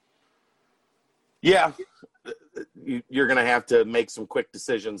 Yeah. You're going to have to make some quick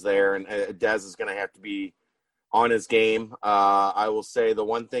decisions there, and Dez is going to have to be on his game. I will say the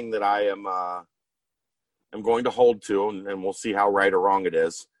one thing that I am going to hold to, and we'll see how right or wrong it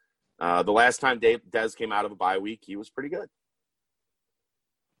is, the last time Dez came out of a bye week, he was pretty good.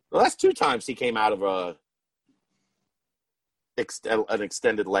 The last 2 times he came out of an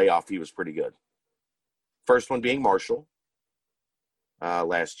extended layoff, he was pretty good. First one being Marshall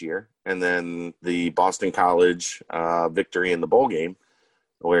last year, and then the Boston College victory in the bowl game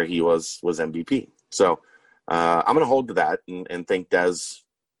where he was MVP. So I'm going to hold to that and think Dez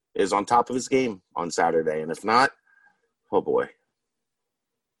is on top of his game on Saturday. And if not, oh boy.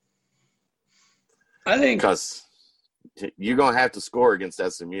 I think because you're going to have to score against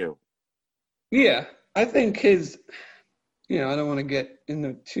SMU. Yeah, I think his, I don't want to get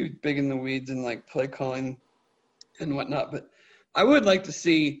too big in the weeds and like play calling and whatnot, but I would like to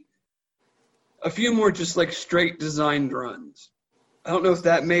see a few more just like straight designed runs. I don't know if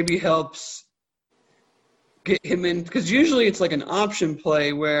that maybe helps get him in, because usually it's like an option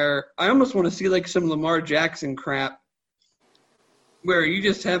play where I almost want to see like some Lamar Jackson crap where you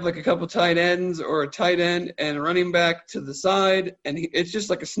just have like a couple tight ends or a tight end and a running back to the side, and it's just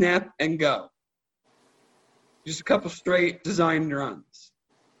like a snap and go. Just a couple straight designed runs.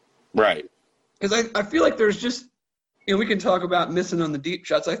 Right. Because I feel like there's just, we can talk about missing on the deep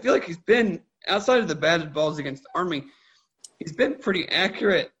shots. I feel like he's been, outside of the batted balls against Army, he's been pretty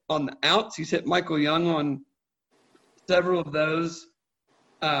accurate on the outs. He's hit Michael Young on several of those.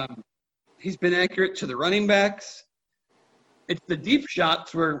 He's been accurate to the running backs. It's the deep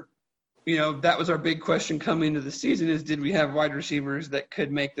shots where, that was our big question coming into the season is, did we have wide receivers that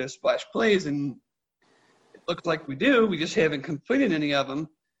could make those splash plays? And it looks like we do. We just haven't completed any of them.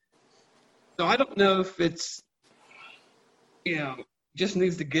 So I don't know if it's, just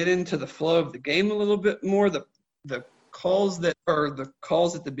needs to get into the flow of the game a little bit more. The calls at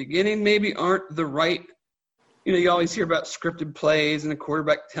the beginning maybe aren't the right. You always hear about scripted plays and a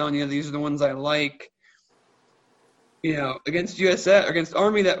quarterback telling you these are the ones I like. Against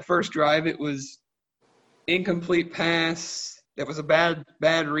Army, that first drive, it was incomplete pass. That was a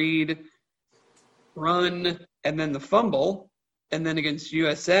bad read, run, and then the fumble. And then against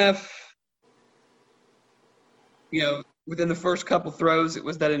USF, within the first couple throws, it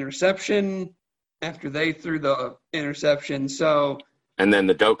was that interception after they threw the interception. And then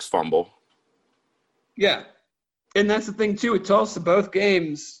the Dokes fumble. Yeah. And that's the thing, too. With Tulsa, both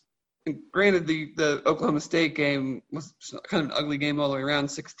games, and granted, the Oklahoma State game was kind of an ugly game all the way around,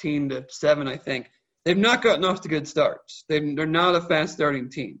 16-7, I think. They've not gotten off to good starts. They're not a fast-starting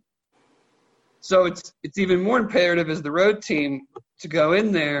team. So it's even more imperative as the road team to go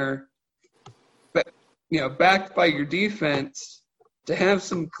in there, but backed by your defense, to have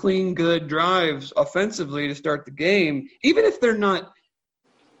some clean, good drives offensively to start the game, even if they're not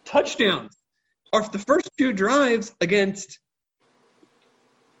touchdowns. Or if the first two drives against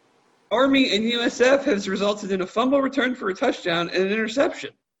Army and USF has resulted in a fumble return for a touchdown and an interception.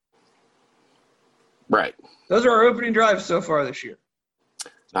 Right. Those are our opening drives so far this year.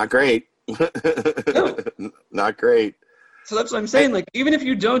 Not great. No. Not great. So that's what I'm saying. Like, even if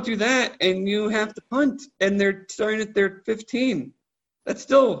you don't do that and you have to punt and they're starting at their 15, that's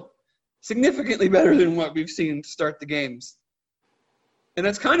still significantly better than what we've seen to start the games. And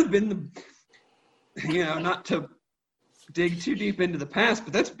that's kind of been the – not to dig too deep into the past,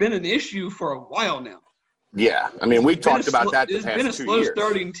 but that's been an issue for a while now. Yeah. I mean, we talked about that the past 2 years. It's been a slow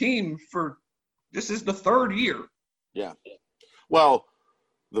starting team for – this is the third year. Yeah. Well,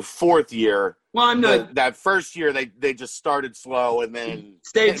 the fourth year. Well, I'm not – that first year, they just started slow and then –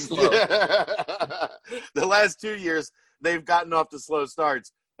 stayed slow. The last 2 years, they've gotten off to slow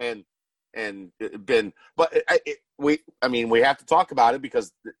starts and been – but we have to talk about it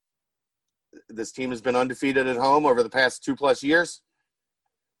because – this team has been undefeated at home over the past 2+ years.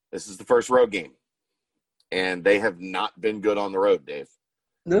 This is the first road game. And they have not been good on the road, Dave.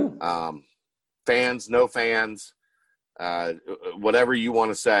 No. Fans, no fans, whatever you want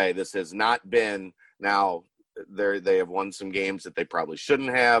to say, this has not been – now they have won some games that they probably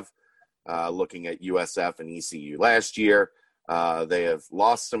shouldn't have, looking at USF and ECU last year. They have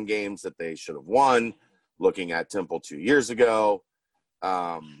lost some games that they should have won, looking at Temple 2 years ago.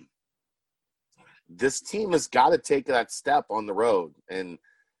 This team has got to take that step on the road, and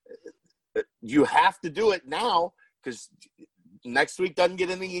you have to do it now because next week doesn't get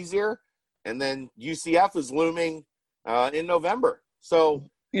any easier, and then UCF is looming in November. So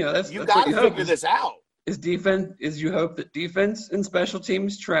that's got to figure this out. You hope that defense and special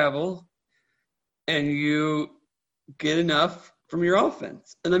teams travel, and you get enough from your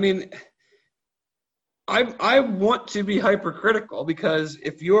offense. And I mean, I want to be hypercritical because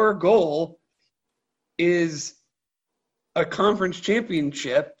if your goal is a conference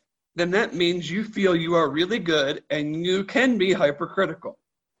championship, then that means you feel you are really good and you can be hypercritical.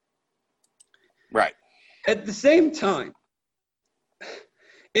 Right. At the same time,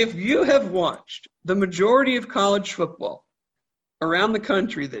 if you have watched the majority of college football around the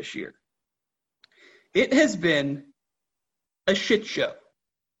country this year, it has been a shit show.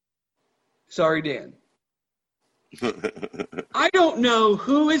 Sorry, Dan. I don't know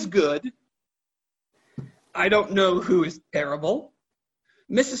who is good. I don't know who is terrible.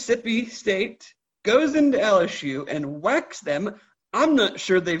 Mississippi State goes into LSU and whacks them. I'm not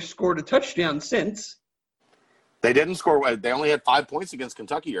sure they've scored a touchdown since. They didn't score. They only had 5 points against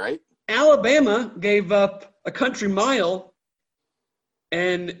Kentucky, right? Alabama gave up a country mile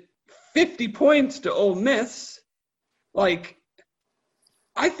and 50 points to Ole Miss. Like,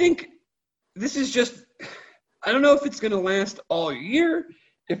 I think this is just – I don't know if it's going to last all year,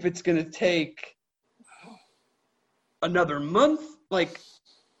 if it's going to take another month. Like,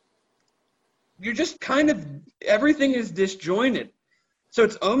 you're just kind of – everything is disjointed. So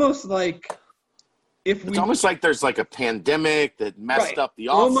it's almost like it's almost like there's like a pandemic that messed up the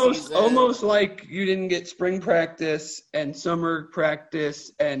offseason. Almost like you didn't get spring practice and summer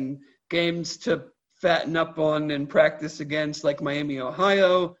practice and games to fatten up on and practice against, like Miami,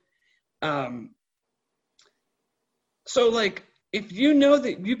 Ohio. So, like, if you know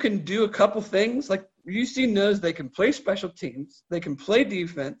that you can do a couple things, like UC knows they can play special teams, they can play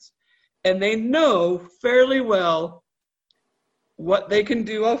defense, and they know fairly well what they can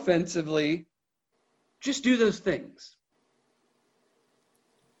do offensively. Just do those things.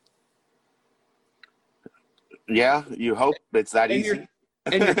 Yeah, you hope it's that easy.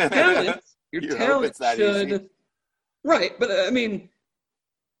 And your talent, talent should easy. Right, but I mean,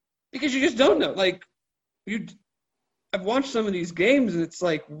 because you just don't know. Like, I've watched some of these games, and it's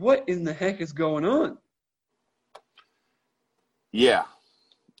like, what in the heck is going on? Yeah,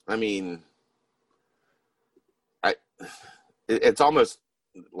 I mean, it's almost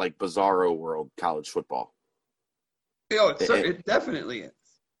like bizarro world college football. Oh, it definitely is.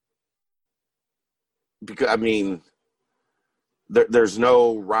 Because I mean, there's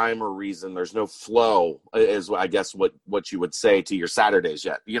no rhyme or reason. There's no flow, is I guess what you would say to your Saturdays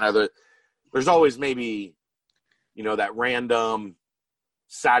yet. You know, there's always maybe, you know, that random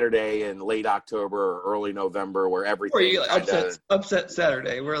Saturday in late October or early November where everything upset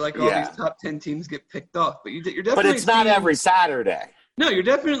Saturday, where like all these top 10 teams get picked off. But you're definitely. But it's not every Saturday. No, you're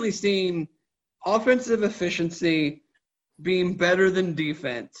definitely seeing offensive efficiency being better than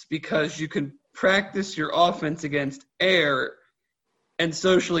defense because you can practice your offense against air and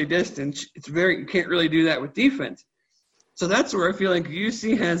socially distance. You can't really do that with defense. So that's where I feel like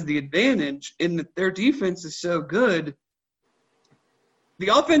UC has the advantage in that their defense is so good. The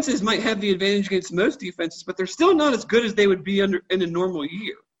offenses might have the advantage against most defenses, but they're still not as good as they would be in a normal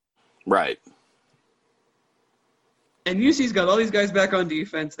year. Right. And UC's got all these guys back on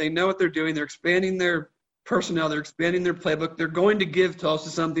defense. They know what they're doing. They're expanding their personnel. They're expanding their playbook. They're going to give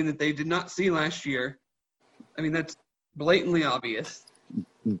Tulsa something that they did not see last year. I mean, that's blatantly obvious.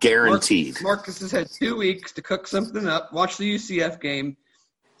 Guaranteed. Marcus has had 2 weeks to cook something up. Watch the UCF game.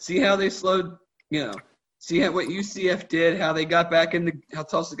 See how they slowed, see what UCF did, how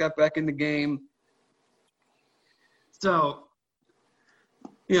Tulsa got back in the game. So,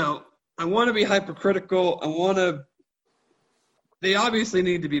 I want to be hypercritical. They obviously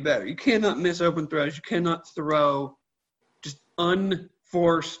need to be better. You cannot miss open throws. You cannot throw just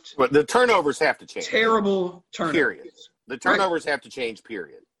unforced. But the turnovers have to change. Terrible turnovers. Period. The turnovers have to change,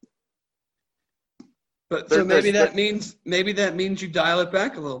 period. But so maybe that means you dial it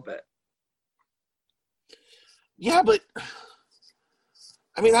back a little bit. Yeah, but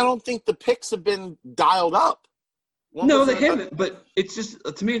I mean, I don't think the picks have been dialed up. No, they haven't. But it's just,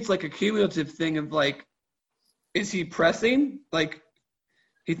 to me, it's like a cumulative thing of like, is he pressing? Like,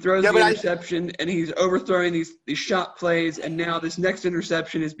 he throws the interception and he's overthrowing these shot plays, and now this next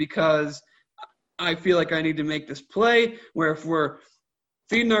interception is because I feel like I need to make this play, where if we're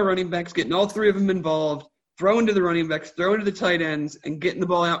feeding our running backs, getting all three of them involved, throwing to the running backs, throwing to the tight ends, and getting the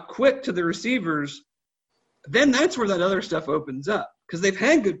ball out quick to the receivers, then that's where that other stuff opens up because they've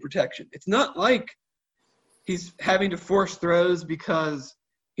had good protection. It's not like he's having to force throws because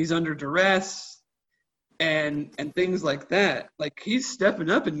he's under duress and things like that. Like, he's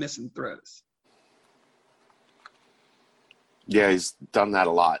stepping up and missing throws. Yeah, he's done that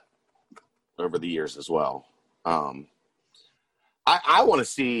a lot over the years as well. I want to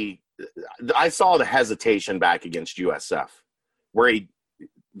see – I saw the hesitation back against USF where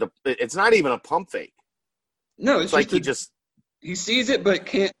it's not even a pump fake. No, it's like he sees it but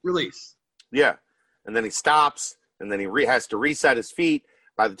can't release. Yeah, and then he stops, and then he has to reset his feet.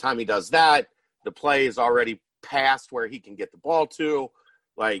 By the time he does that, the play is already past where he can get the ball to.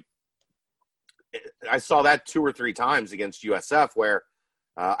 Like, I saw that 2 or 3 times against USF where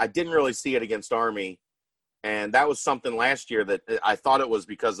I didn't really see it against Army, and that was something last year that I thought it was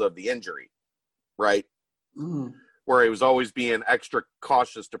because of the injury, right? Mm. Where he was always being extra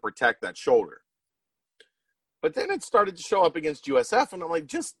cautious to protect that shoulder. But then it started to show up against USF, and I'm like,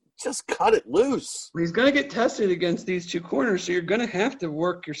 just cut it loose. He's going to get tested against these 2 corners, so you're going to have to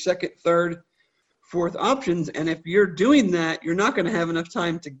work your second, third, fourth options, and if you're doing that, you're not going to have enough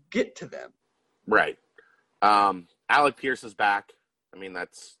time to get to them. Right. Alec Pierce is back. I mean,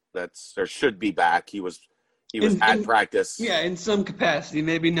 that's or should be back. He was at practice. Yeah, in some capacity,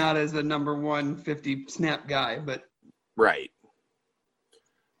 maybe not as a number 150 snap guy, but right.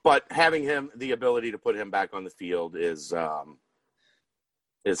 But having the ability to put him back on the field is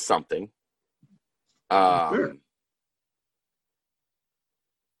something. Sure.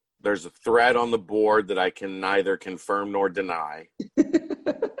 There's a thread on the board that I can neither confirm nor deny.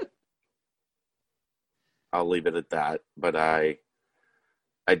 I'll leave it at that. But I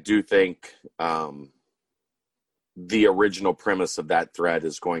do think the original premise of that thread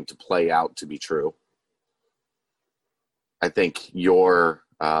is going to play out to be true. I think your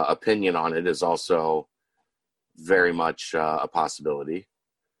opinion on it is also very much a possibility.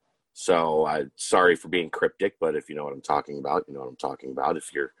 So sorry for being cryptic, but if you know what I'm talking about, you know what I'm talking about.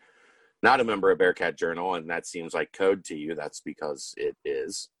 If you're not a member of Bearcat Journal and that seems like code to you, that's because it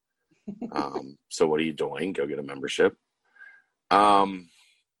is. So what are you doing? Go get a membership. But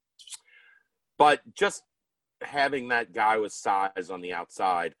just having that guy with size on the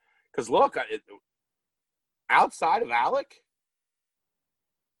outside, because look, outside of Alec,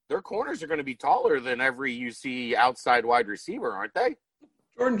 their corners are going to be taller than every UC outside wide receiver, aren't they?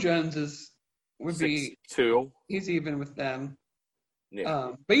 Jordan Jones would be 6'2". He's even with them.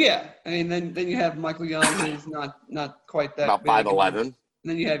 Yeah. But yeah, I mean, then you have Michael Young, who's not quite that About big. 5'11". And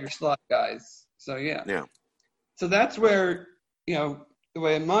then you have your slot guys. So yeah. Yeah. So that's where, the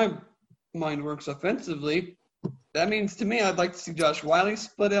way my mind works offensively, that means to me I'd like to see Josh Wiley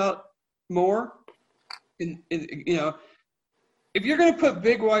split out more. If you're going to put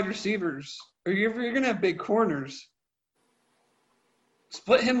big wide receivers or if you're going to have big corners,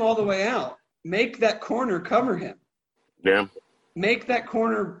 split him all the way out. Make that corner cover him. Yeah. Make that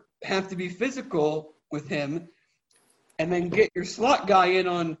corner have to be physical with him, and then get your slot guy in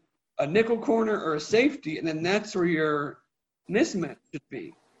on a nickel corner or a safety, and then that's where your mismatch should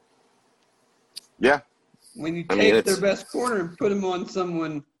be. Yeah. When you take their best corner and put him on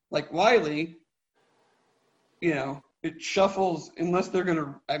someone like Wiley, it shuffles unless they're going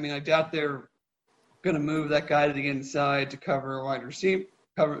to – I mean, I doubt they're going to move that guy to the inside to cover a wide receiver,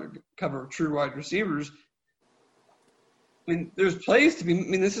 cover true wide receivers. I mean, there's plays to be – I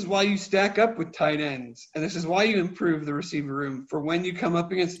mean, this is why you stack up with tight ends, and this is why you improve the receiver room for when you come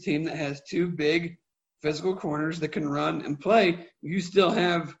up against a team that has two big physical corners that can run and play. You still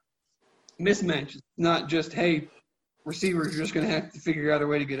have mismatches, not just, hey, receivers are just going to have to figure out a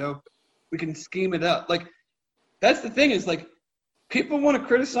way to get open. We can scheme it up. Like, that's the thing is, like, people want to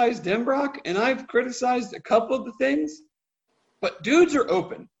criticize Denbrock, and I've criticized a couple of the things, but dudes are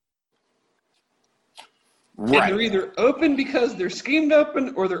open. Right. And they're either open because they're schemed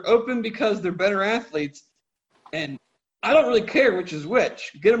open or they're open because they're better athletes. And I don't really care which is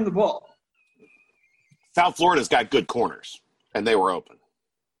which. Get them the ball. South Florida's got good corners, and they were open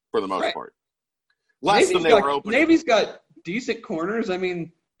for the most part. Less Navy's than they were open. Navy's got decent corners. I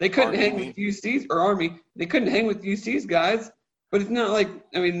mean, they couldn't hang with UC's or Army. They couldn't hang with UC's guys. But it's not like,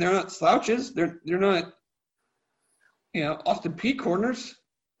 I mean, they're not slouches. They're not, Austin Peay corners.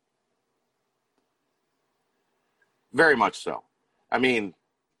 Very much so. I mean,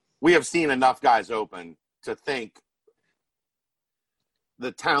 we have seen enough guys open to think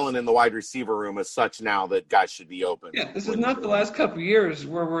the talent in the wide receiver room is such now that guys should be open. Yeah, this is not the last couple of years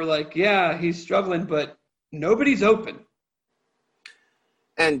where we're like, yeah, he's struggling, but nobody's open.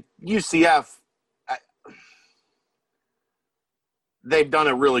 And UCF, they've done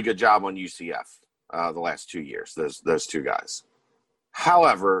a really good job on UCF the last 2 years, those two guys.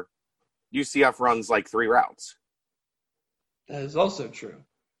 However, UCF runs like 3 routes. That is also true.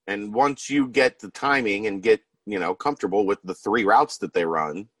 And once you get the timing and get, comfortable with the 3 routes that they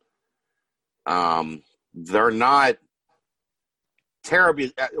run, they're not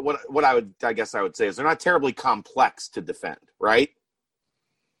terribly what I guess I would say is they're not terribly complex to defend, right?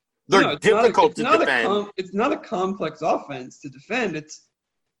 They're difficult to defend. It's not a complex offense to defend.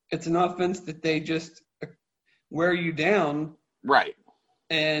 It's an offense that they just wear you down. Right.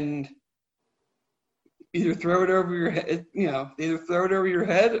 And either throw it over your head, either throw it over your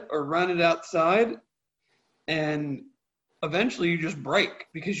head or run it outside, and eventually you just break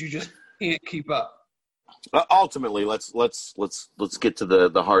because you just can't keep up. Ultimately, let's get to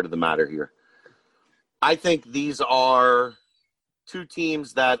the heart of the matter here. I think these are 2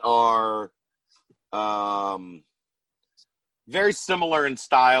 teams that are very similar in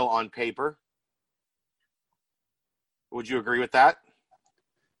style on paper. Would you agree with that?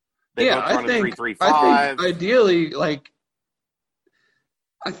 They both run a 3-3-5. I think ideally,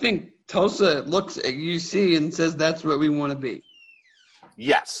 I think Tulsa looks at UC and says that's what we want to be.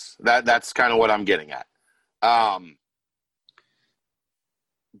 Yes, that's kind of what I'm getting at. But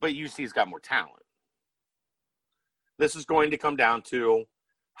UC's got more talent. This is going to come down to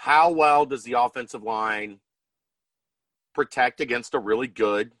how well does the offensive line protect against a really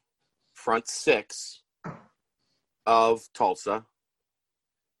good front 6 of Tulsa,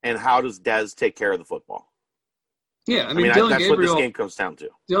 and how does Dez take care of the football? Yeah, I mean Dylan that's Gabriel, what this game comes down to.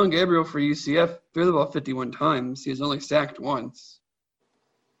 Dylan Gabriel for UCF threw the ball 51 times. He was only sacked once.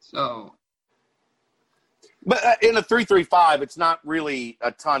 So. But in a 3-3-5, it's not really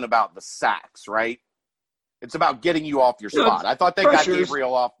a ton about the sacks, right? It's about getting you off your spot. I thought they got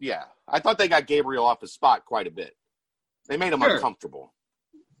Gabriel off. Yeah, I thought they got Gabriel off his spot quite a bit. They made him uncomfortable.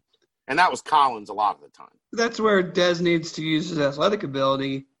 And that was Collins a lot of the time. That's where Dez needs to use his athletic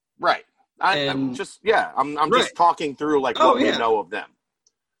ability. Right. I'm just talking through what we know of them.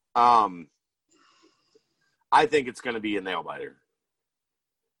 I think it's going to be a nail biter.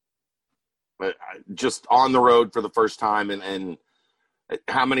 But just on the road for the first time, and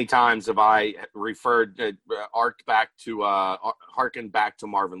how many times have I harkened back to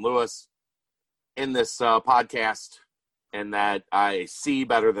Marvin Lewis in this podcast, and that I see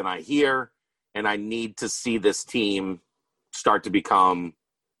better than I hear, and I need to see this team start to become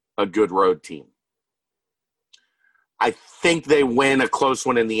a good road team. I think they win a close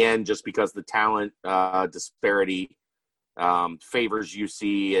one in the end just because the talent disparity favors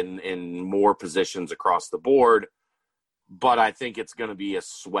UC in more positions across the board. But I think it's going to be a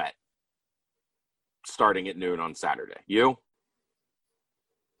sweat starting at noon on Saturday. You?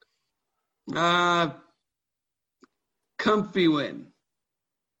 Comfy win.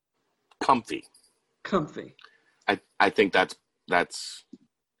 Comfy. I think that's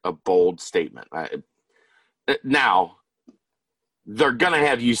a bold statement. Now, they're going to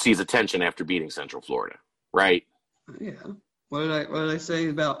have UC's attention after beating Central Florida, right? Yeah. What did I say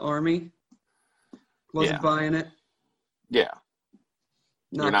about Army? Wasn't buying it. Yeah.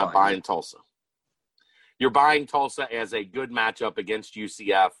 You're not buying Tulsa. You're buying Tulsa as a good matchup against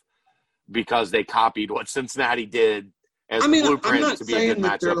UCF because they copied what Cincinnati did as the blueprint to be a good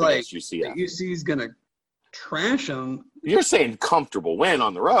matchup against UCF. UC's going to trash them. You're saying comfortable win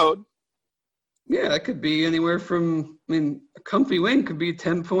on the road. Yeah, that could be anywhere from, a comfy win could be a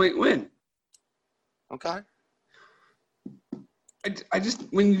 10-point win. Okay. I just,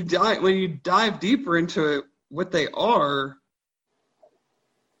 when you dive deeper into it, what they are,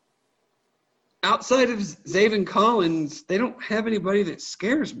 outside of Zaven Collins, they don't have anybody that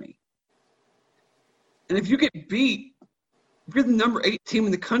scares me. And if you get beat, if you're the number 8 team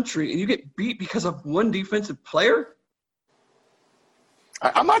in the country and you get beat because of one defensive player.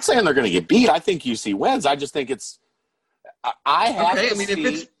 I'm not saying they're going to get beat. I think UC wins. I just think it's –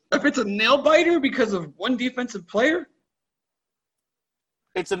 if it's a nail-biter because of one defensive player?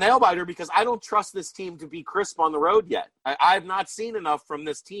 It's a nail-biter because I don't trust this team to be crisp on the road yet. I have not seen enough from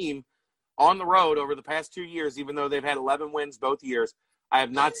this team on the road over the past 2 years, even though they've had 11 wins both years. I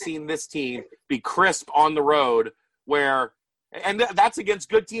have not seen this team be crisp on the road where – and that's against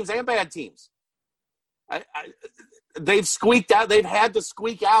good teams and bad teams. They've squeaked out. They've had to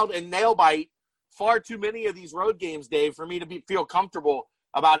squeak out and nail bite far too many of these road games, Dave, for me to feel comfortable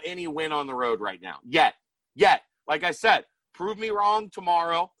about any win on the road right now. Yet. Like I said, prove me wrong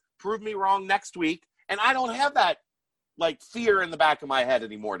tomorrow. Prove me wrong next week. And I don't have that, fear in the back of my head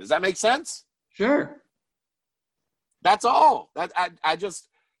anymore. Does that make sense? Sure. That's all.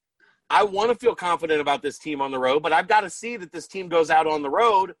 I want to feel confident about this team on the road, but I've got to see that this team goes out on the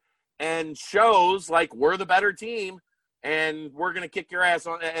road and shows we're the better team and we're going to kick your ass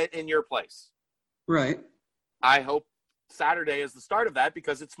in your place. Right. I hope Saturday is the start of that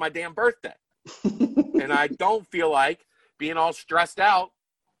because it's my damn birthday. And I don't feel like being all stressed out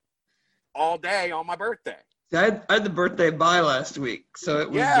all day on my birthday. I had the birthday bye last week, so it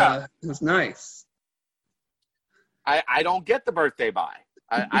was nice. I don't get the birthday bye.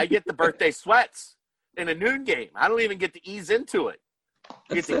 I get the birthday sweats in a noon game. I don't even get to ease into it.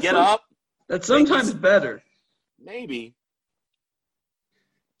 You get to get up. That's sometimes better. Maybe.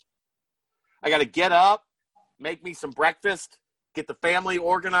 I got to get up, make me some breakfast, get the family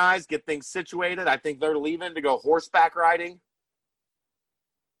organized, get things situated. I think they're leaving to go horseback riding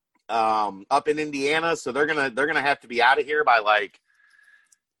up in Indiana, so they're gonna have to be out of here by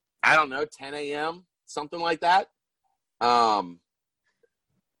 10 a.m., something like that.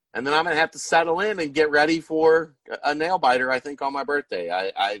 And then I'm going to have to settle in and get ready for a nail biter, I think, on my birthday.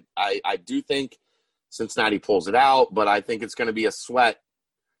 I do think Cincinnati pulls it out, but I think it's going to be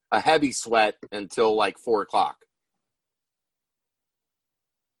a heavy sweat until 4 o'clock.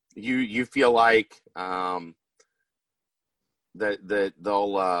 You feel like that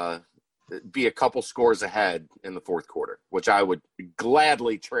they'll be a couple scores ahead in the fourth quarter, which I would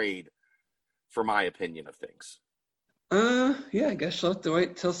gladly trade for my opinion of things. Yeah, I guess you'll have to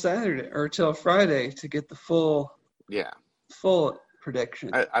wait till Saturday or till Friday to get the full prediction.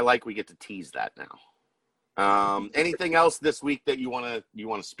 I like we get to tease that now. Anything else this week that you want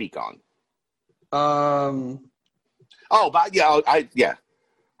to speak on? Oh, but yeah.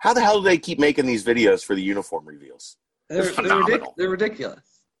 How the hell do they keep making these videos for the uniform reveals? It's phenomenal. They're ridiculous.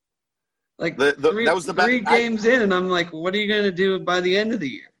 Like that was the three games in, and I'm like, what are you going to do by the end of the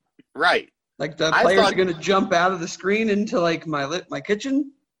year? Right. Like the players are going to jump out of the screen into like my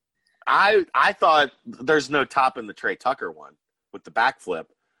kitchen. I thought there's no topping the Trey Tucker one with the backflip,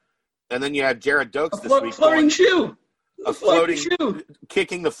 and then you had Jared Dokes this week. Floating shoe. A floating shoe.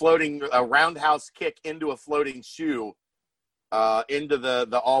 Kicking a roundhouse kick into a floating shoe, into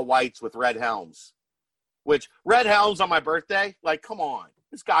the all whites with red helms. Which red helms on my birthday? Like, come on,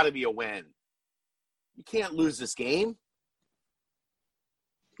 it's got to be a win. You can't lose this game.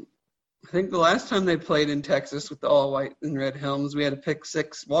 I think the last time they played in Texas with the all white and red helms, we had a pick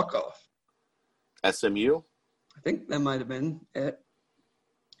 6 walk-off. SMU? I think that might have been it.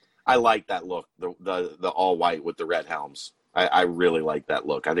 I like that look, the all white with the red helms. I really like that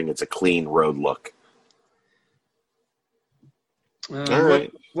look. I think it's a clean road look. All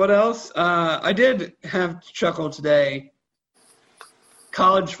right. What else? I did have to chuckle today.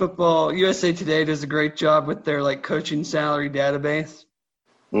 College football, USA Today does a great job with their like coaching salary database.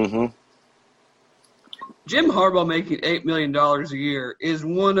 Mm-hmm. Jim Harbaugh making $8 million a year is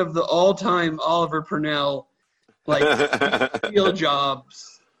one of the all-time Oliver Purnell field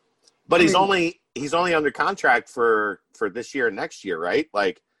jobs. But he's only under contract for this year and next year, right?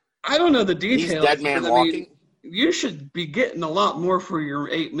 Like, I don't know the details. He's dead man walking. You should be getting a lot more for your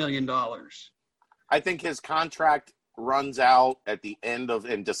 $8 million. I think his contract runs out at the end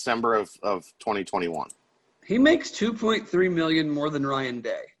in December of 2021. He makes $2.3 million more than Ryan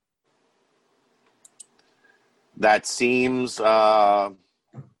Day. That seems off.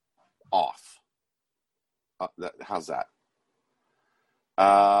 How's that?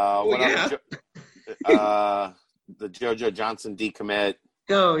 The JoJo Johnson decommit.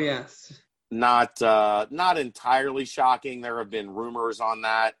 Oh, yes. Not entirely shocking. There have been rumors on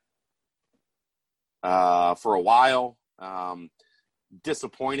that for a while.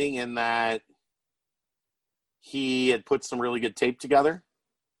 Disappointing in that he had put some really good tape together.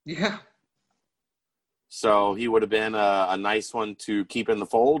 Yeah. So he would have been a nice one to keep in the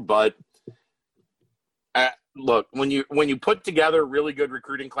fold. But look, when you put together really good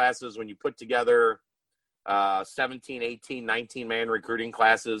recruiting classes, when you put together 17, 18, 19-man recruiting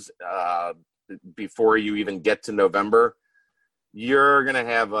classes before you even get to November, you're going to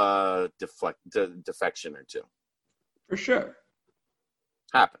have a defection or two. For sure.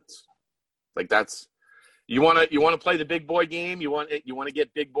 Happens. Like that's you want to play the big boy game. You want to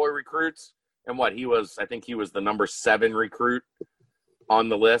get big boy recruits. And I think he was the number 7 recruit on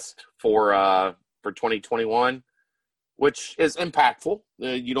the list for 2021, which is impactful.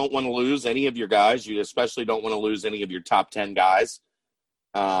 You don't want to lose any of your guys. You especially don't want to lose any of your top 10 guys.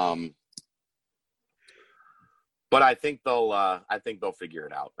 But I think they'll figure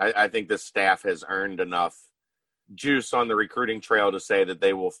it out. I think this staff has earned enough juice on the recruiting trail to say that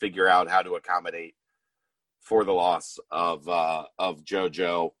they will figure out how to accommodate for the loss of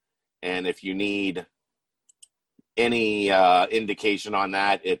JoJo. And if you need any indication on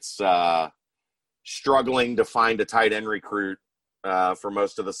that, it's struggling to find a tight end recruit for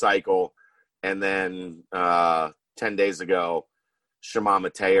most of the cycle. And then 10 days ago, Shema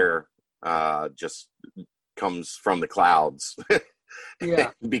Taylor just comes from the clouds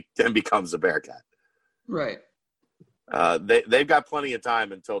and becomes a Bearcat. Right. They've got plenty of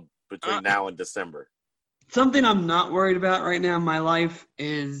time until between now and December. Something I'm not worried about right now in my life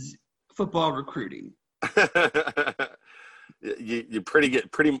is football recruiting. You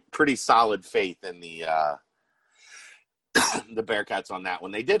pretty solid faith in the Bearcats on that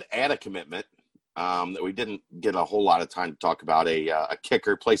one. They did add a commitment that we didn't get a whole lot of time to talk about. A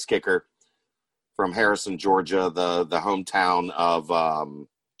place kicker from Harrison, Georgia, the hometown of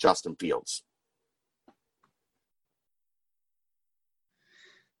Justin Fields.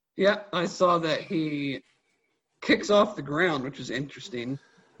 Yeah, I saw that he kicks off the ground, which is interesting.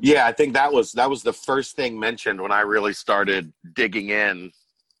 Yeah, I think that was the first thing mentioned when I really started digging in.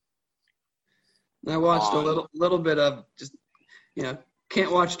 I watched a little bit of just,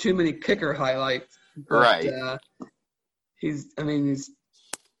 can't watch too many kicker highlights. But, right. He's in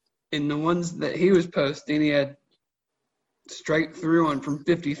the ones that he was posting, he had straight through one from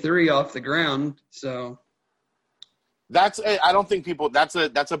 53 off the ground. So that's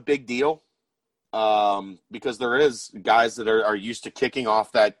a big deal. Because there is guys that are used to kicking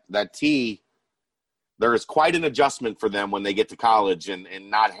off that tee. There is quite an adjustment for them when they get to college and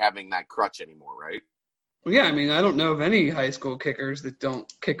not having that crutch anymore, right? Well, yeah, I don't know of any high school kickers that don't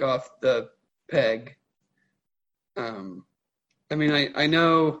kick off the peg. I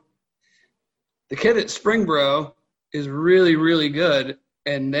know the kid at Springboro is really, really good,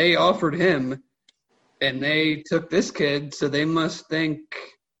 and they offered him, and they took this kid, so they must think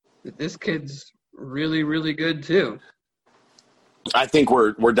that this kid's really, really good too. I think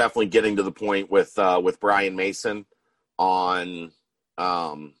we're definitely getting to the point with Brian Mason on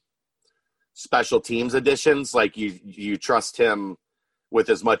special teams additions. Like you trust him with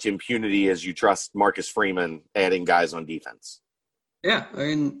as much impunity as you trust Marcus Freeman adding guys on defense. Yeah, I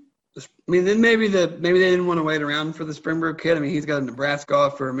mean, then maybe they didn't want to wait around for the Springbrook kid. I mean, he's got a Nebraska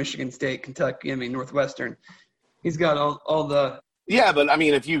offer, Michigan State, Kentucky. I mean, Northwestern. He's got all the. Yeah, but I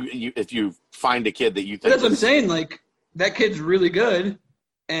mean, if you find a kid that you think that's what I'm saying. Like, that kid's really good,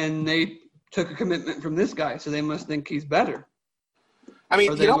 and they took a commitment from this guy, so they must think he's better. I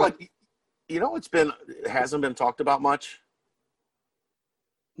mean, you know what? You know what's hasn't been talked about much?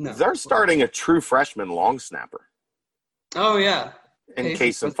 No. They're starting a true freshman long snapper. Oh, yeah. And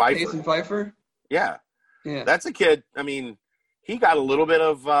Kason Pfeiffer. Kason Pfeiffer? Yeah. That's a kid. I mean, he got a little bit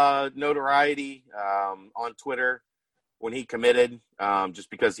of notoriety on Twitter when he committed, just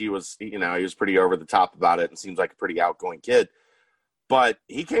because he was pretty over the top about it and seems like a pretty outgoing kid. But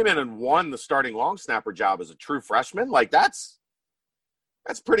he came in and won the starting long snapper job as a true freshman. Like, that's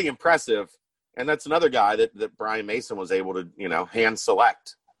pretty impressive. And that's another guy that Brian Mason was able to, hand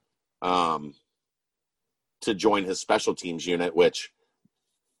select to join his special teams unit, which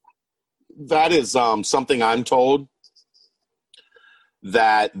that is something I'm told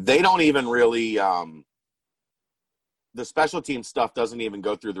that they don't even really the special team stuff doesn't even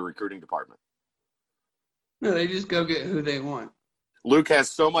go through the recruiting department. No, they just go get who they want. Luke has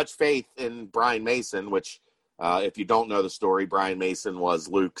so much faith in Brian Mason, which if you don't know the story, Brian Mason was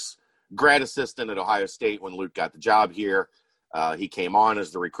Luke's grad assistant at Ohio State when Luke got the job here. He came on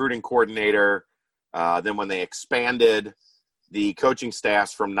as the recruiting coordinator. Then when they expanded the coaching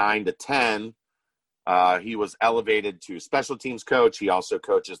staffs from 9 to 10, he was elevated to special teams coach. He also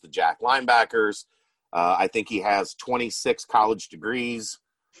coaches the Jack linebackers. I think he has 26 college degrees.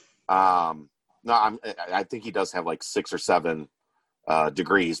 I think he does have like 6 or 7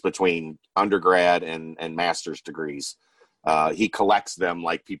 degrees between undergrad and master's degrees. He collects them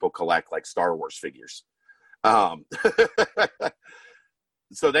like people collect like Star Wars figures.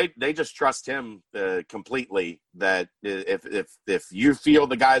 So they just trust him completely that if you feel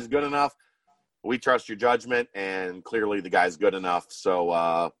the guy's good enough, we trust your judgment, and clearly the guy's good enough.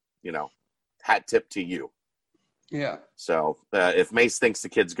 So, hat tip to you. Yeah. So if Mace thinks the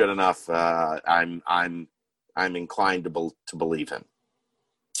kid's good enough, I'm inclined to believe him.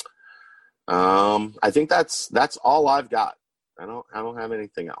 I think that's all I've got. I don't have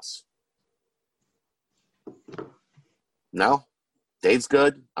anything else. No, Dave's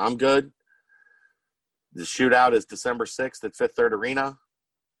good. I'm good. The shootout is December 6th at Fifth Third Arena.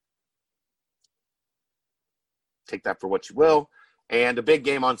 Take that for what you will. And a big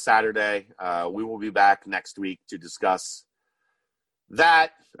game on Saturday. We will be back next week to discuss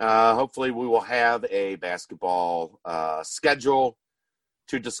that. Hopefully we will have a basketball schedule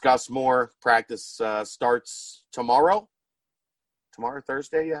to discuss more. Practice starts tomorrow. Tomorrow,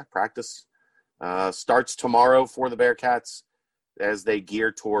 Thursday, yeah. Practice starts tomorrow for the Bearcats as they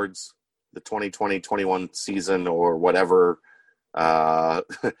gear towards the 2020-21 season, or whatever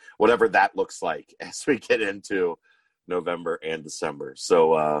whatever that looks like as we get into November and December.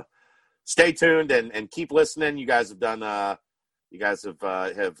 So stay tuned and keep listening. You guys have done you guys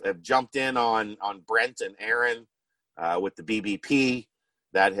have jumped in on Brent and Aaron with the BBP.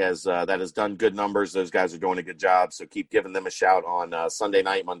 That has done good numbers. Those guys are doing a good job. So keep giving them a shout on Sunday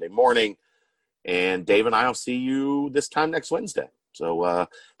night, Monday morning. And Dave and I will see you this time next Wednesday. So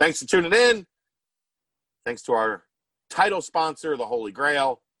thanks for tuning in. Thanks to our title sponsor, the Holy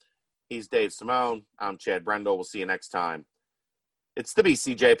Grail. He's Dave Simone. I'm Chad Brendel. We'll see you next time. It's the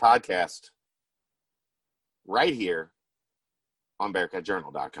BCJ Podcast right here on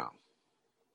BearcatJournal.com.